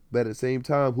 But at the same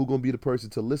time, who gonna be the person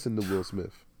to listen to Will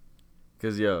Smith?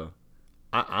 Because, yo,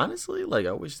 I honestly, like,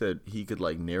 I wish that he could,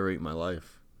 like, narrate my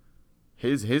life.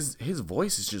 His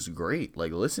voice is just great.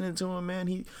 Like, listening to him, man,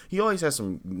 he always has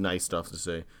some nice stuff to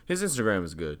say. His Instagram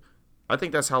is good. I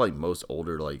think that's how, like, most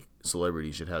older, like,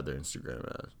 celebrities should have their Instagram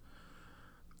as.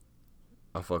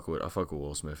 I fuck with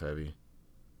Will Smith heavy.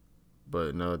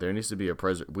 But no, there needs to be a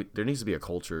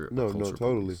culture. No,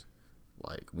 totally. Piece.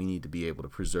 Like, we need to be able to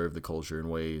preserve the culture in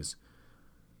ways.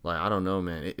 Like, I don't know,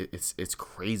 man. It's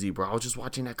crazy, bro. I was just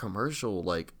watching that commercial,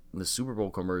 like, the Super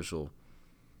Bowl commercial.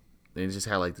 And it just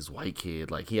had, like, this white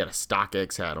kid. Like, he had a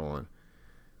StockX hat on.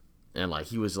 And, like,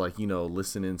 he was, like, you know,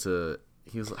 listening to...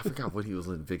 I forgot what he was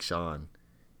listening to, Big Sean.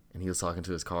 And he was talking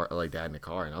to his car, like, dad in the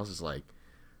car. And I was just like,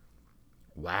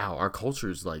 wow, our culture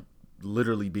is, like,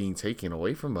 literally being taken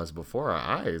away from us before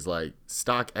our eyes. Like,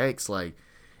 StockX, like,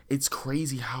 it's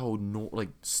crazy how, like,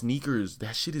 sneakers,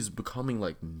 that shit is becoming,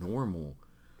 like, normal.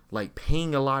 Like,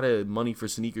 paying a lot of money for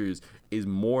sneakers is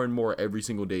more and more every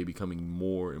single day becoming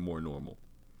more and more normal.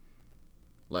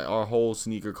 Like, our whole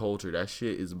sneaker culture, that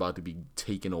shit is about to be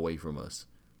taken away from us.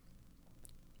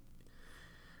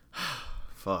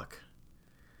 Fuck.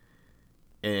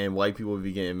 And white people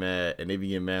be getting mad, and they be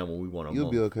getting mad when we want a month. You'll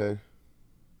be okay.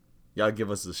 Y'all give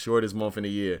us the shortest month in the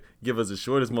year. Give us the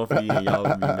shortest month of the year, and y'all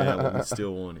will be mad when we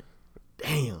still want it.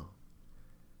 Damn.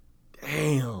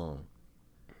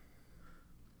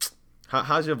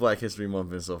 How's your Black History Month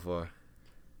been so far?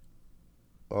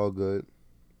 All good.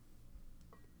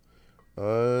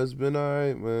 It's been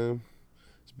alright, man.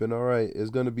 It's been alright.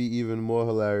 It's gonna be even more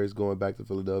hilarious going back to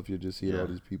Philadelphia, just seeing all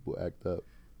these people act up.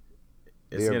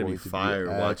 It's gonna be fire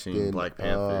watching Black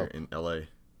Panther in LA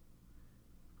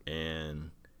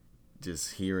and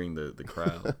just hearing the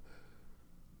crowd.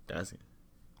 That's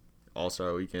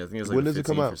All-Star Weekend. I think it's like when the does it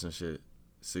come 15th out? or some shit.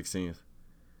 16th.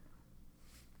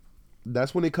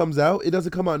 That's when it comes out. It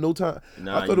doesn't come out no time.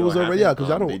 Nah, I thought it was already out because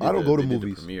I don't go to they movies.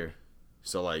 Did the premiere,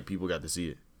 so like people got to see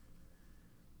it.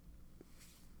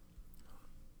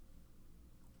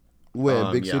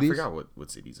 Where big cities? I forgot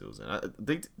what cities it was in.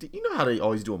 You know how they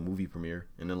always do a movie premiere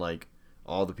and then like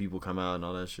all the people come out and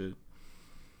all that shit.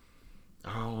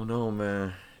 I don't know,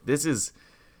 man. This is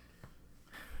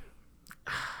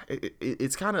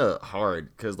it's kind of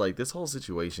hard because like this whole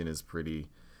situation is pretty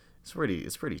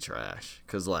trash.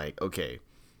 Because like, okay,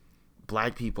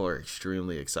 black people are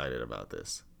extremely excited about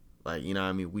this. Like, you know what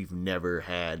I mean? We've never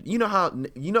had, you know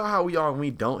how we are when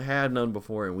we don't have none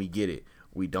before and we get it.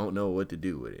 We don't know what to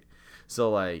do with it. So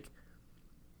like,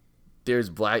 there's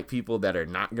black people that are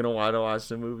not gonna want to watch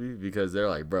the movie because they're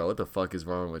like, bro, what the fuck is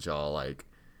wrong with y'all? Like,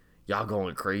 y'all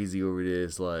going crazy over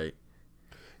this, like.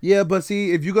 Yeah, but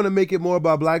see, if you're gonna make it more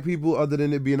about black people, other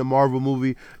than it being a Marvel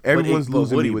movie, everyone's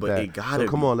losing Woody, me with but that. it gotta So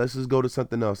come be. on, let's just go to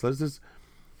something else. Let's just,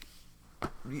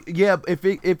 yeah. If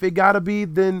it gotta be,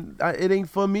 then it ain't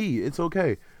for me. It's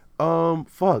okay.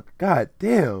 Fuck. God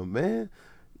damn, man.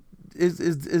 Is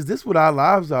this what our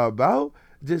lives are about?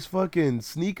 Just fucking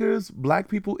sneakers, black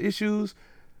people issues,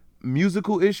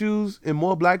 musical issues, and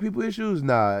more black people issues?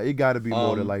 Nah, it gotta be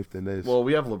more to life than this. Well,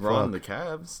 we have LeBron and the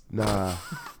Fuck. Cavs. Nah.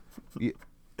 Yeah.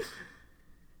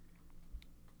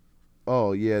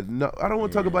 Oh yeah, no, I don't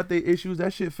want to talk Yeah. about their issues.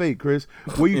 That shit fake, Chris.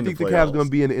 Where you In the think the Cavs playoffs. gonna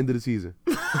be in the end of the season?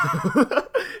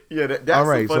 Yeah, that's All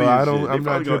right, the so funniest I don't. shit. They I'm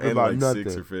not probably gonna tripping end about like nothing.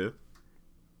 6th or 5th.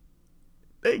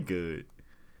 They good.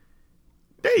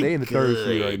 They in the third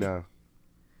seed right now.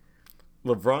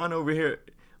 LeBron over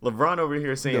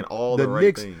here saying all The the right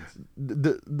Knicks, things.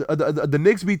 the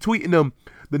Knicks be tweeting them.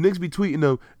 The Knicks be tweeting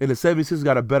them, and the 76ers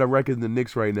got a better record than the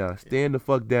Knicks right now. Stand the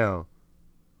fuck down.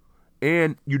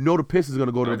 And you know the Pistons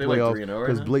gonna go to Aren't the they like playoffs 3-0 right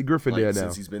because now? Blake Griffin Like, there now.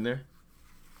 since he's been there.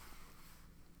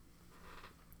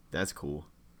 That's cool.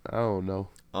 I don't know.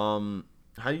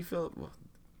 How do you feel? Well,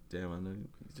 damn, I know you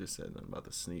just said nothing about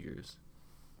the sneakers.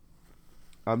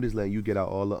 I'm just letting you get out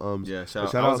all the ums. Yeah, But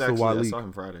shout shout I out was to actually, I Waleed. saw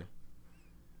him Friday.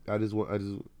 I just you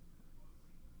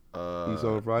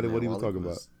saw him Friday. Man, What he was Waleed talking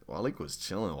about? Waleed was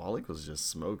chilling. Waleed was just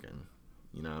smoking.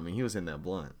 You know what I mean? He was in that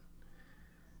blunt.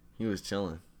 He was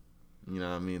chilling. You know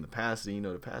what I mean? The pastor he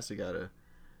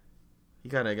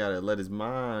gotta let his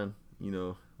mind,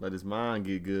 let his mind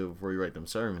get good before he write them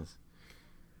sermons.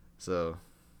 So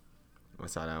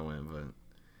that's how that went. But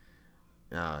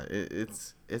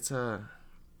it's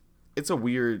a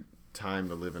weird time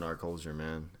to live in our culture,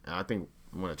 man. And I think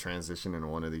I'm gonna transition into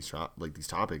one of these these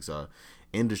topics.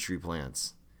 Industry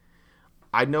plants.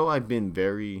 I know I've been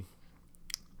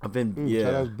Shout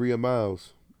out to Bria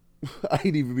Miles. I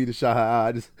ain't even be the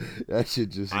shot. That shit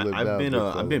just slipped out.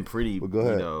 I've been pretty, Well, go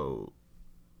ahead.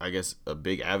 I guess a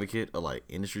big advocate of like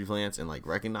industry plants and like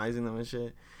recognizing them and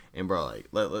shit. And bro, like,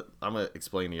 I'm gonna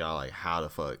explain to y'all like how the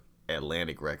fuck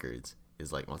Atlantic Records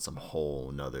is like on some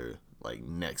whole nother like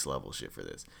next level shit for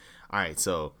this. All right,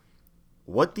 so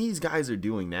what these guys are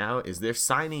doing now is they're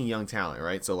signing young talent,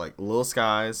 right? So like Lil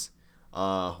Skies,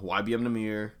 YBM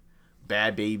Namir,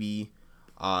 Bad Baby,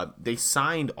 they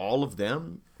signed all of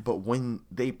them. But when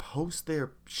they post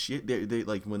their shit, they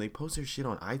like when they post their shit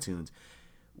on iTunes,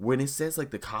 when it says like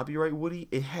the copyright Woody,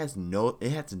 it has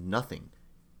nothing.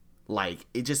 Like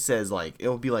it just says like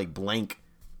it'll be like blank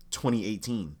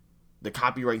 2018, the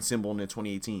copyright symbol in the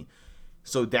 2018.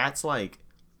 So that's like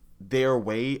their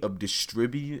way of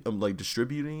distributing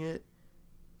it,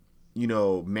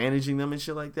 managing them and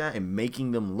shit like that, and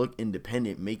making them look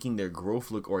independent, making their growth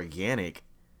look organic,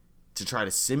 to try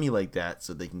to simulate that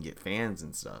so they can get fans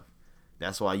and stuff.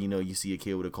 That's why you see a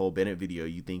kid with a Cole Bennett video,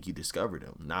 you think you discovered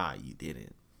him. Nah, you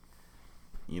didn't.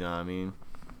 You know what I mean?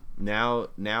 Now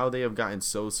they have gotten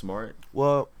so smart.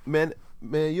 Well, man,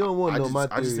 you don't want to know my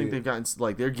theory. I just think they've gotten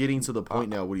like they're getting to the point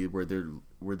now where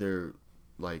they're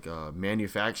like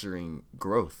manufacturing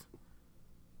growth.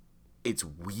 It's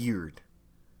weird.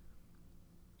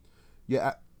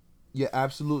 Yeah, you're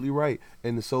absolutely right.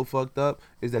 And it's so fucked up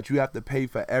is that you have to pay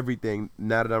for everything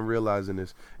now that I'm realizing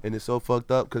this. And it's so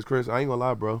fucked up because, Chris, I ain't gonna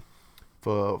lie, bro.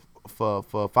 For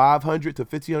 $500 to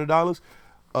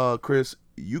 $1,500, Chris,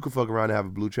 you can fuck around and have a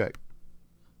blue check.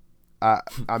 I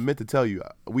meant to tell you,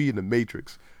 we in the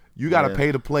Matrix. You gotta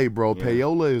pay to play, bro. Yeah.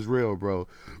 Payola is real, bro.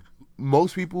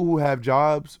 Most people who have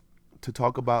jobs to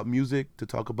talk about music, to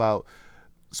talk about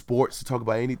sports, to talk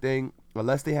about anything,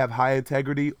 unless they have high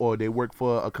integrity or they work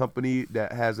for a company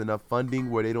that has enough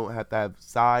funding where they don't have to have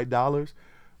side dollars,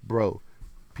 bro,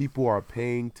 people are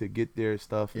paying to get their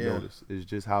stuff noticed. It's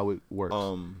just how it works.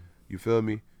 You feel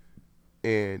me?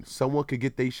 And someone could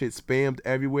get their shit spammed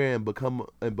everywhere and become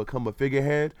a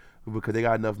figurehead because they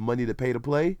got enough money to pay to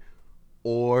play,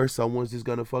 or someone's just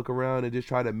gonna fuck around and just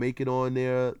try to make it on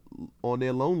their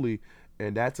lonely,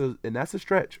 and that's a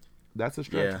stretch. That's a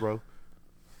stretch, bro.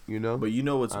 You know, But you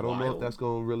know what's I don't know if wild? that's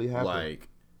gonna really happen. Like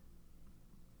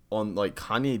on like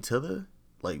Kanye Tiller,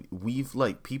 like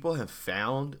people have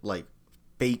found like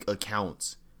fake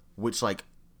accounts which like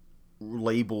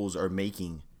labels are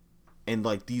making, and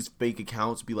like these fake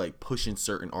accounts be like pushing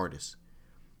certain artists.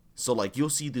 So like you'll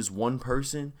see this one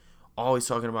person always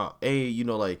talking about, hey,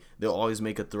 like they'll always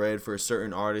make a thread for a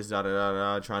certain artist,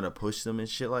 trying to push them and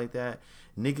shit like that.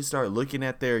 Niggas start looking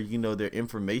at their their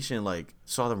information, like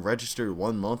saw them registered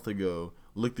 1 month ago,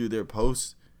 look through their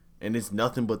posts, and it's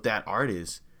nothing but that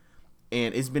artist.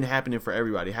 And it's been happening for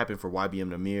everybody. It happened for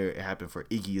YBM Namir, it happened for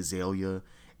Iggy Azalea,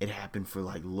 it happened for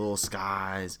like Lil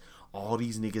Skies, all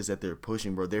these niggas that they're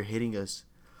pushing, bro. They're hitting us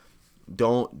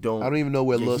Don't. I don't even know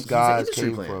where Lil he's an Skies industry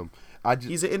came plant. from.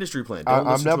 He's an industry plant. Don't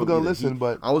I'm listen never to him gonna either. listen,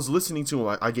 but I was listening to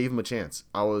him. I gave him a chance.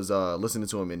 I was listening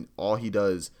to him, and all he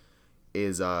does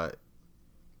is it's a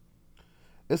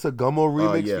Gummo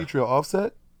remix yeah. featuring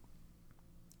Offset.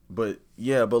 But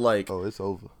like, Oh, it's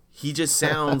over. he just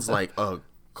sounds like a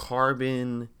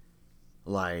carbon,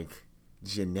 like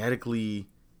genetically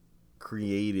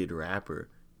created rapper.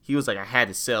 He was like, I had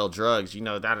to sell drugs,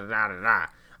 da da da da da.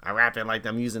 I rap it like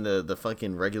I'm using the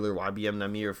fucking regular YBM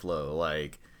Namir flow,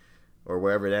 like, or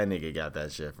wherever that nigga got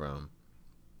that shit from.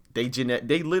 They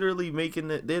literally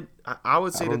making it. I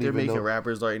would say that they're making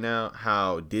rappers right now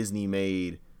how Disney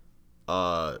made,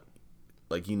 like,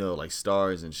 like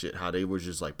Stars and shit. How they were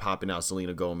just like popping out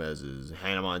Selena Gomez's,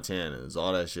 Hannah Montana's,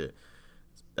 all that shit.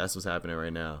 That's what's happening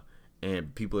right now,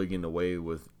 and people are getting away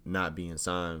with not being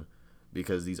signed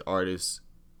because these artists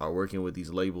are working with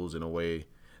these labels in a way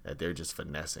that they're just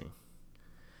finessing.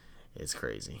 It's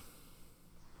crazy.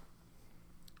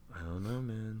 I don't know,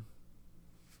 man.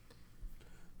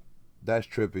 That's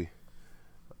trippy.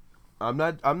 I'm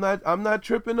not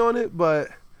tripping on it, but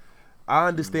I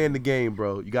understand the game,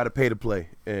 bro. You got to pay to play,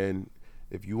 and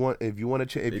if you want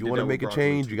to make a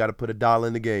change, you got to put $1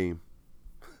 in the game.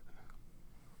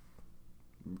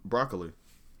 Broccoli.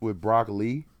 With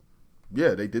Broccoli.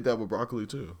 Yeah, they did that with Broccoli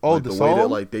too. Oh, like, the way song? that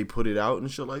like they put it out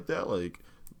and shit like that. Like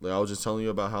I was just telling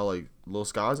you about how like Lil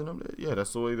Skies and them did. Yeah,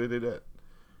 that's the way they did that.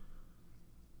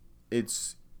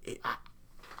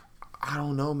 I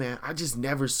don't know, man. I just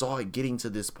never saw it getting to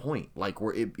this point, like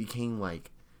where it became like,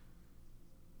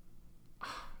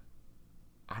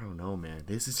 I don't know, man.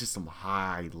 This is just some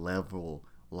high level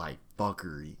like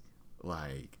fuckery.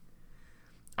 Like,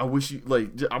 I wish you like.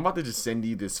 I'm about to just send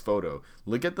you this photo.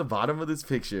 Look at the bottom of this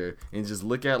picture and just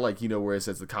look at like where it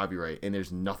says the copyright, and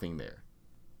there's nothing there.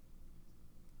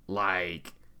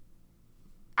 Like,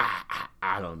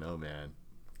 I don't know, man.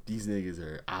 These niggas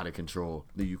are out of control.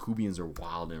 The Yakubians are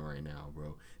wilding right now,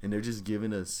 bro, and they're just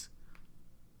giving us.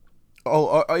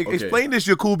 Explain this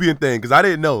Yakubian thing, because I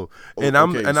didn't know, and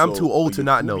I'm too old to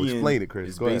not know. Explain it, Chris.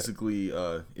 It's basically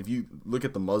if you look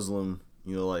at the Muslim,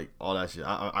 like all that shit.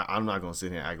 I'm not gonna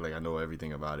sit here and act like I know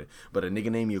everything about it, but a nigga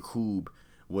named Yakub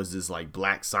was this like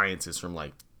black scientist from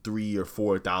like 3,000 or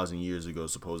 4,000 years ago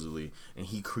supposedly, and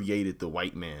he created the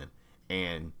white man,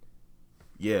 and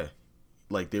yeah,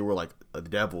 like they were like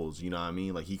devils, you know what I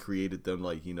mean? Like he created them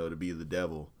like to be the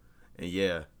devil, and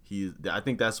yeah, I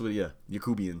think that's what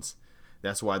Yakubians.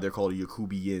 That's why they're called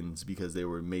Yakubians, because they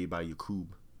were made by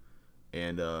Yakub,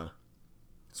 and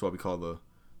that's why we call the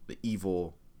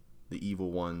evil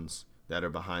ones that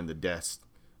are behind the desk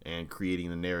and creating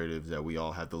the narratives that we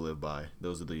all have to live by.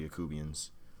 Those are the Yakubians.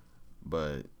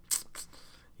 But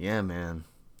yeah, man,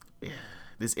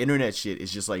 this internet shit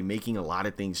is just like making a lot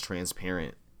of things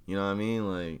transparent. You know what I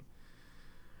mean? Like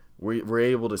we're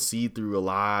able to see through a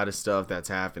lot of stuff that's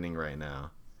happening right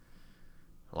now.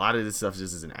 A lot of this stuff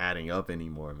just isn't adding up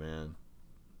anymore, man.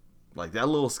 Like that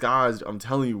Lil Skies, I'm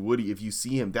telling you, Woody, if you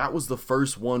see him, that was the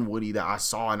first one, Woody, that I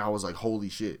saw, and I was like, holy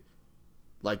shit.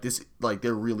 Like this, like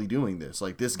they're really doing this.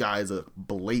 Like this guy is a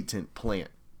blatant plant.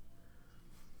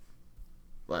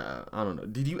 Like, I don't know.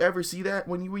 Did you ever see that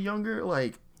when you were younger?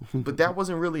 Like, but that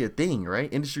wasn't really a thing,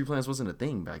 right? Industry plants wasn't a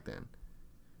thing back then.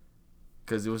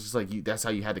 Because it was just like, that's how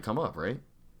you had to come up, right?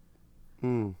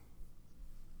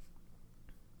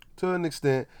 To an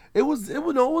extent, it was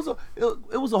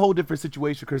a whole different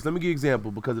situation, Chris. Let me give you an example,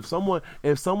 because if someone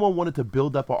wanted to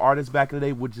build up an artist back in the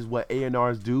day, which is what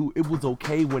A&Rs do, it was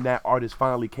okay when that artist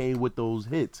finally came with those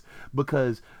hits,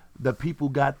 because the people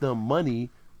got the money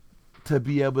to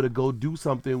be able to go do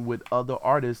something with other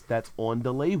artists that's on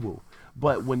the label.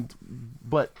 But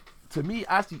to me,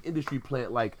 I see industry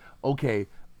plant like, okay,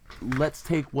 let's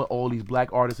take what all these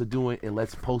black artists are doing and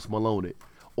let's Post Malone it.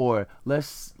 Or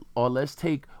let's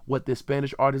take what this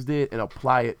Spanish artist did and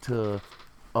apply it to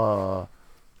a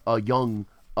young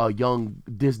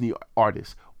Disney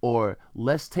artist. Or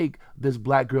let's take this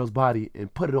black girl's body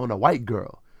and put it on a white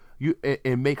girl,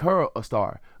 and make her a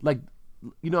star. Like,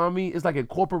 you know what I mean? It's like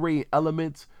incorporating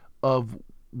elements of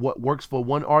what works for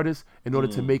one artist in order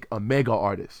to make a mega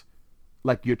artist.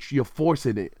 Like you're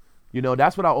forcing it.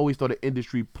 That's what I always thought an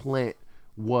industry plant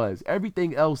was.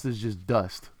 Everything else is just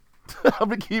dust. I'm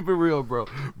gonna keep it real, bro.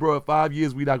 In 5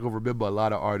 years, we not gonna remember a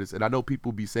lot of artists, and I know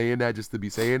people be saying that just to be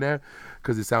saying that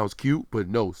because it sounds cute, but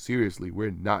no, seriously,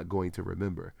 we're not going to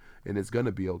remember, and it's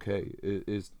gonna be okay.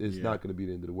 It's not gonna be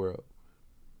the end of the world.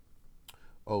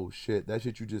 Oh shit, that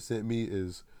shit you just sent me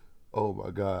is, oh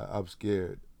my god, I'm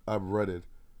scared. I'm running,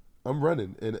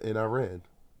 and I ran.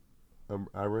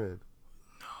 I ran,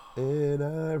 and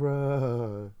I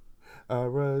run. I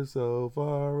run so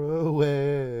far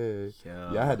away.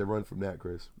 Yeah, I had to run from that,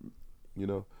 Chris. You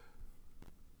know?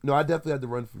 No, I definitely had to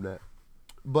run from that.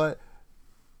 But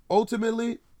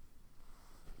ultimately,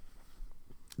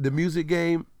 the music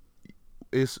game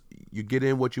is you get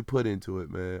in what you put into it,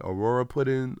 man. Aurora put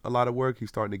in a lot of work. He's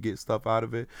starting to get stuff out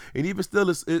of it. And even still,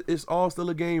 it's all still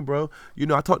a game, bro. You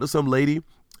know, I talked to some lady.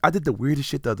 I did the weirdest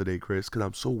shit the other day, Chris, because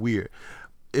I'm so weird.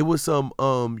 It was some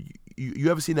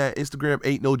you ever seen that Instagram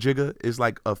Ain't No Jigga? It's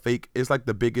like a fake. It's like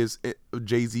the biggest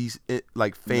Jay-Z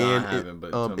like fan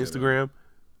Instagram.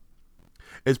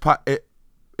 It's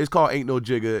called Ain't No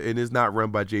Jigga, and it's not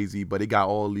run by Jay-Z, but it got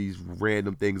all these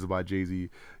random things about Jay-Z.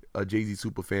 A Jay-Z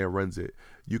super fan runs it.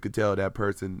 You could tell that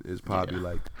person is probably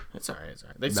like, it's all right. It's all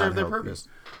right. They serve their purpose,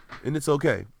 and it's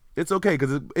okay. It's okay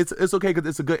because it's okay because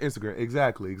it's a good Instagram.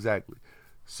 Exactly.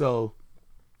 So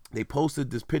they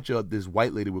posted this picture of this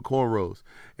white lady with cornrows,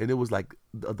 and it was like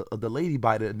the lady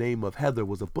by the name of Heather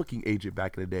was a booking agent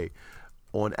back in the day.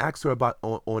 On ask her about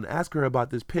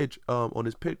this pitch on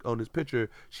this picture,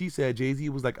 she said Jay-Z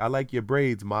was like, I like your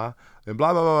braids, ma, and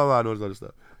blah blah blah blah blah and all this other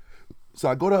stuff. So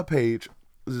I go to her page.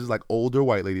 This is like older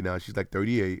white lady now. She's like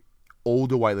 38.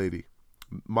 Older white lady.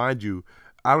 Mind you,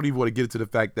 I don't even want to get into the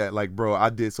fact that, like, bro, I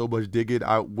did so much digging.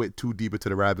 I went too deep into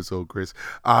the rabbit hole, Chris.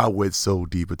 I went so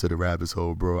deep into the rabbit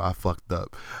hole, bro. I fucked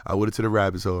up. I went into the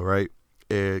rabbit hole, right?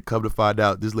 And come to find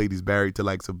out, this lady's married to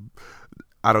like some,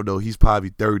 I don't know, he's probably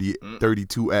 30,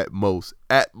 32 at most.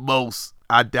 At most.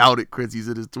 I doubt it, Chris. He's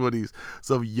in his 20s.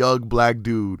 Some young black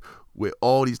dude with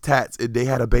all these tats, and they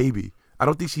had a baby. I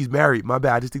don't think she's married. My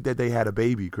bad. I just think that they had a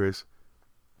baby, Chris.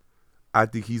 I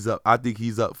think he's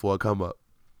up for a come up.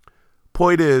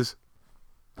 Point is,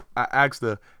 I asked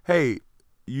her, "Hey,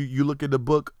 you looking to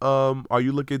book? Are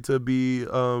you looking to be?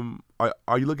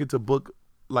 Are you looking to book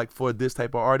like for this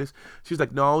type of artist?" She's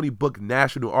like, "No, I only book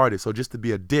national artists." So just to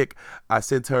be a dick, I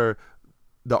sent her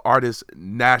the artist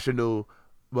national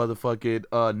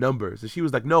motherfucking numbers, and she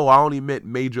was like, "No, I only meant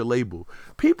major label."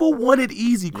 People want it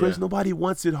easy, Chris. Yeah. Nobody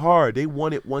wants it hard. They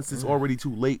want it once it's already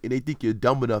too late, and they think you're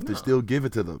dumb enough to still give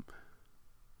it to them.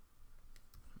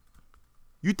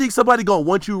 You think somebody gonna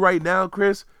want you right now,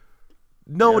 Chris?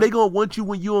 No, they gonna want you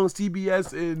when you on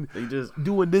CBS and they just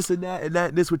doing this and that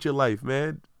and this with your life,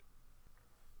 man.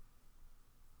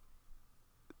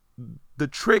 The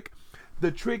trick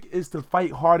is to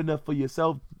fight hard enough for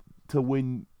yourself to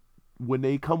when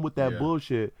they come with that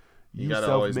bullshit, you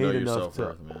self-made enough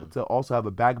to also have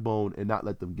a backbone and not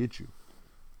let them get you.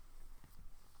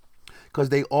 Because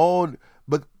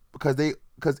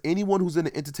anyone who's in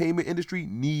the entertainment industry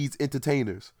needs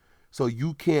entertainers. So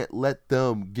you can't let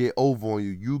them get over on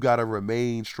you. You gotta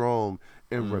remain strong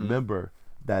and remember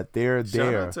that they're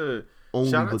there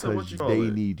only because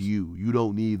they need you. You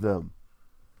don't need them.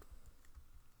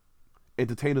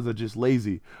 Entertainers are just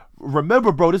lazy.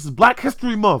 Remember, bro, this is Black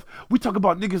History Month. We talk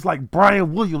about niggas like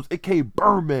Brian Williams, aka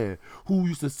Birdman, who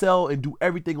used to sell and do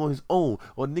everything on his own,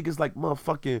 or niggas like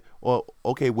motherfucking, or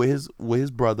okay, with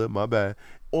his brother, my bad,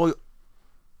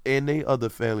 and they other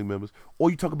family members. Or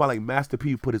you talk about like Master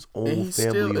P, put his own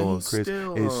family on, Chris,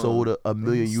 and sold a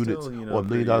million units or $1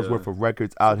 million worth of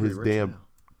records out his damn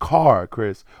car,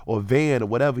 Chris, or van or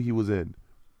whatever he was in.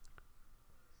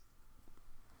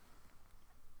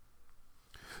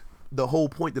 The whole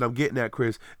point that I'm getting at,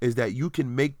 Chris, is that you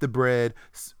can make the bread,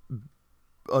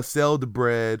 sell the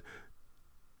bread,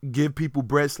 give people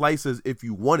bread slices if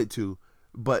you wanted to,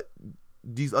 but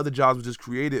these other jobs were just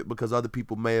created because other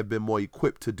people may have been more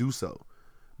equipped to do so.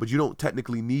 But you don't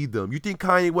technically need them. You think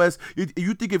Kanye West,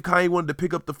 you think if Kanye wanted to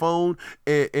pick up the phone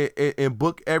and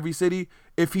book every city,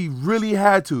 if he really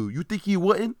had to, you think he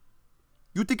wouldn't?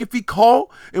 You think if he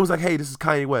called and was like, hey, this is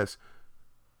Kanye West,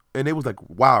 and they was like,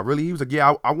 wow, really? He was like,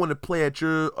 yeah, I want to play at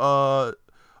your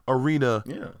arena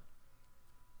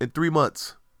in 3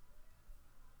 months.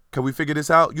 Can we figure this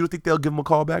out? You don't think they'll give him a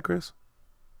call back, Chris?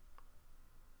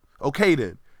 Okay,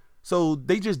 then. So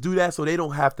they just do that so they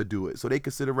don't have to do it. So they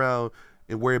can sit around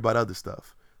and worry about other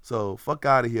stuff. So fuck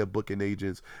out of here, booking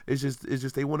agents. It's just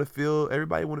everybody want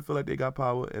to feel like they got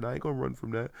power, and I ain't gonna run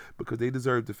from that because they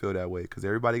deserve to feel that way because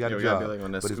everybody got a job.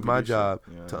 But it's my job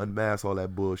to unmask all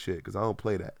that bullshit because I don't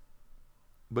play that.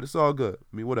 But it's all good.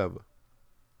 I mean, whatever.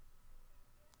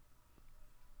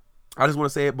 I just want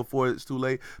to say it before it's too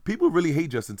late. People really hate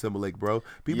Justin Timberlake, bro.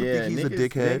 People think he's a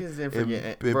dickhead,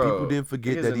 and people didn't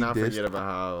forget that he did. Forget about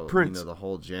how Prince. The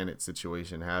whole Janet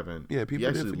situation happened. Yeah,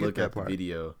 people didn't forget that part. The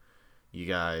video, you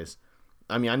guys.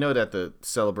 I mean, I know that the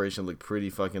celebration looked pretty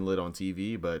fucking lit on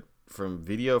TV, but from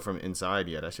inside,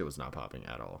 that shit was not popping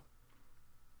at all.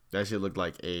 That shit looked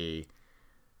like a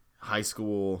high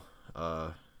school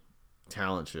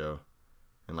talent show,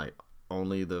 and like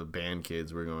only the band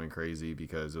kids were going crazy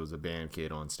because it was a band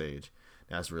kid on stage.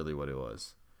 That's really what it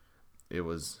was. It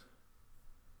was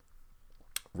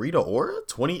Rita Ora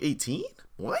 2018.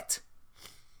 What?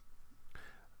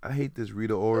 I hate this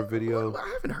Rita Ora video. I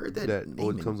haven't heard that. That name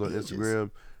always comes on ages.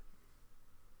 Instagram.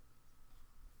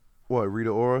 What, Rita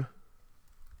Ora?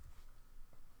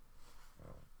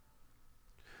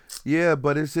 Yeah,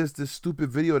 but it's just this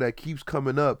stupid video that keeps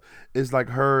coming up. It's like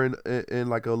her in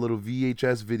like a little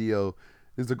VHS video.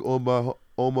 It's like on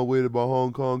my way to my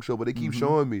Hong Kong show, but they keep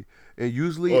showing me. And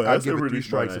usually I give it 3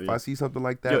 strikes. If I see something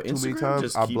like that too many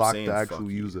times, I block the actual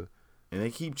user. And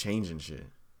they keep changing shit.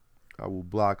 I will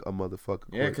block a motherfucker.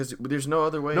 Yeah, because there's no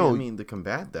other way. To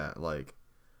combat that. Like,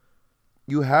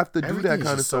 you have to do that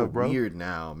kind of stuff, bro. Weird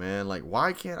now, man. Like,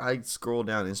 why can't I scroll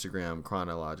down Instagram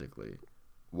chronologically?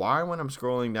 Why, when I'm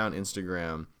scrolling down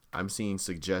Instagram, I'm seeing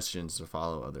suggestions to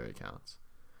follow other accounts?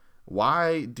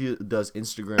 Why does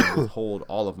Instagram withhold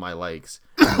all of my likes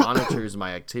and monitors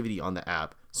my activity on the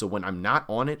app? So when I'm not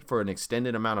on it for an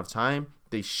extended amount of time,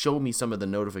 they show me some of the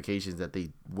notifications that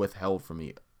they withheld from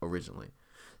me originally.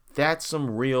 That's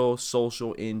some real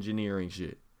social engineering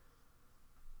shit.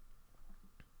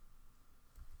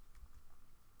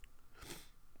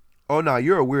 Oh, no,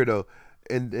 you're a weirdo.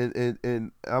 And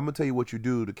I'm gonna tell you what you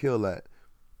do to kill that.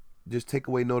 Just take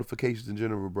away notifications in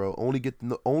general, bro.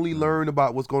 Only learn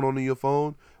about what's going on your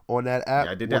phone on that app.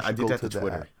 Yeah, I did that. I did that to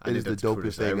Twitter. It is the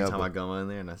dopest thing ever. Every time I go in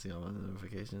there and I see all my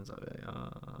notifications, I'm like,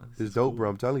 it's dope, bro.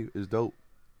 I'm telling you, it's dope.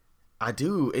 I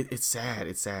do. It's sad.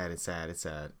 It's sad. It's sad. It's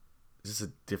sad. It's just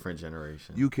a different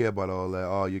generation. You care about all that.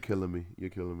 Oh, you're killing me.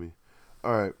 You're killing me.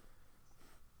 All right.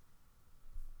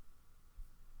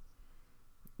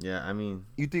 Yeah, I mean,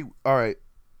 you think? All right,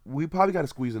 we probably got to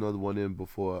squeeze another one in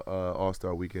before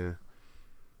All-Star Weekend.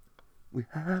 We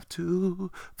have to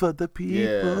for the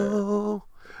people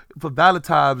for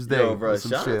Valentine's Day. Yo, bro,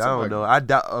 some shit. I don't know. I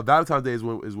doubt Valentine's Day is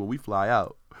when we fly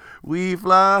out. We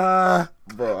fly,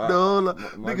 bro.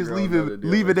 Niggas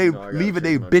leaving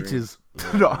they bitches,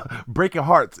 breaking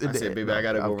hearts. I said, baby, I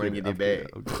gotta go ring in the bag.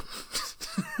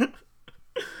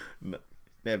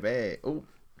 That bag. Oh.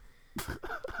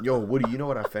 Yo, Woody, you know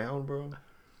what I found, bro?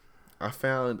 I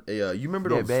found a. You remember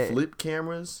those flip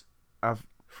cameras?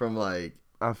 From like.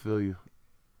 I feel you.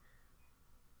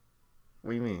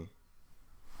 What do you mean,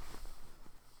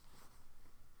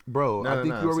 bro? I think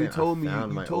you already told me.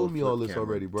 You told me all this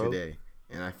already, bro. Today,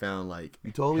 and I found like.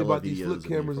 You told me about these flip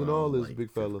cameras and all this,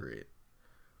 big fella.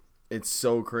 It's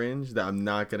so cringe that I'm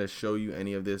not gonna show you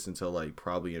any of this until like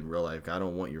probably in real life. I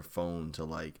don't want your phone to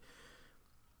like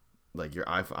your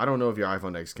iPhone. I don't know if your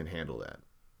iPhone X can handle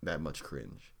that much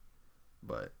cringe,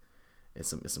 but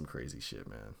it's some crazy shit,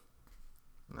 man.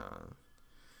 Nah,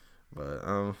 but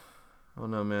I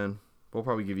don't know, man. We'll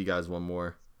probably give you guys one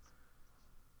more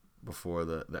before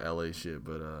the LA shit,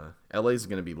 but LA's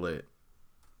gonna be lit.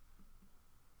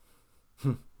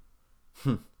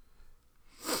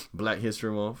 Black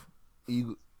History Month.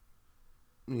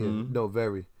 No,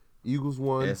 very. Eagles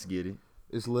won. Let's get it.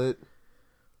 It's lit.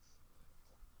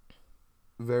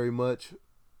 Very much.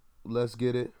 Let's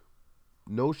get it.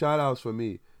 No shout outs for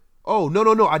me. Oh,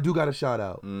 no. I do got a shout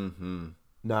out. Mm-hmm.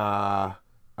 Nah,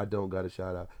 I don't got a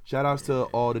shout out. Shout outs to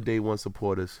all the Day One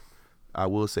supporters. I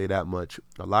will say that much.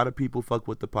 A lot of people fuck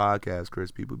with the podcast, Chris.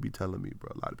 People be telling me,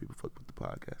 bro. A lot of people fuck with the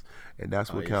podcast. And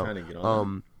that's what counts.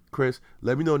 Chris,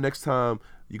 let me know next time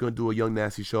you're gonna do a Young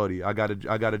Nasty Shorty. I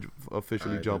gotta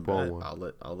officially jump on one.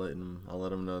 I'll let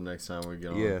him know next time we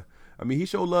get on. Yeah. I mean, he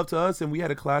showed love to us, and we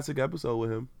had a classic episode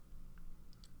with him.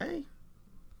 Hey.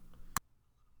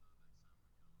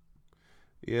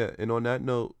 Yeah, and on that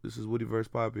note, this is Woody vs.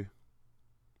 Poppy.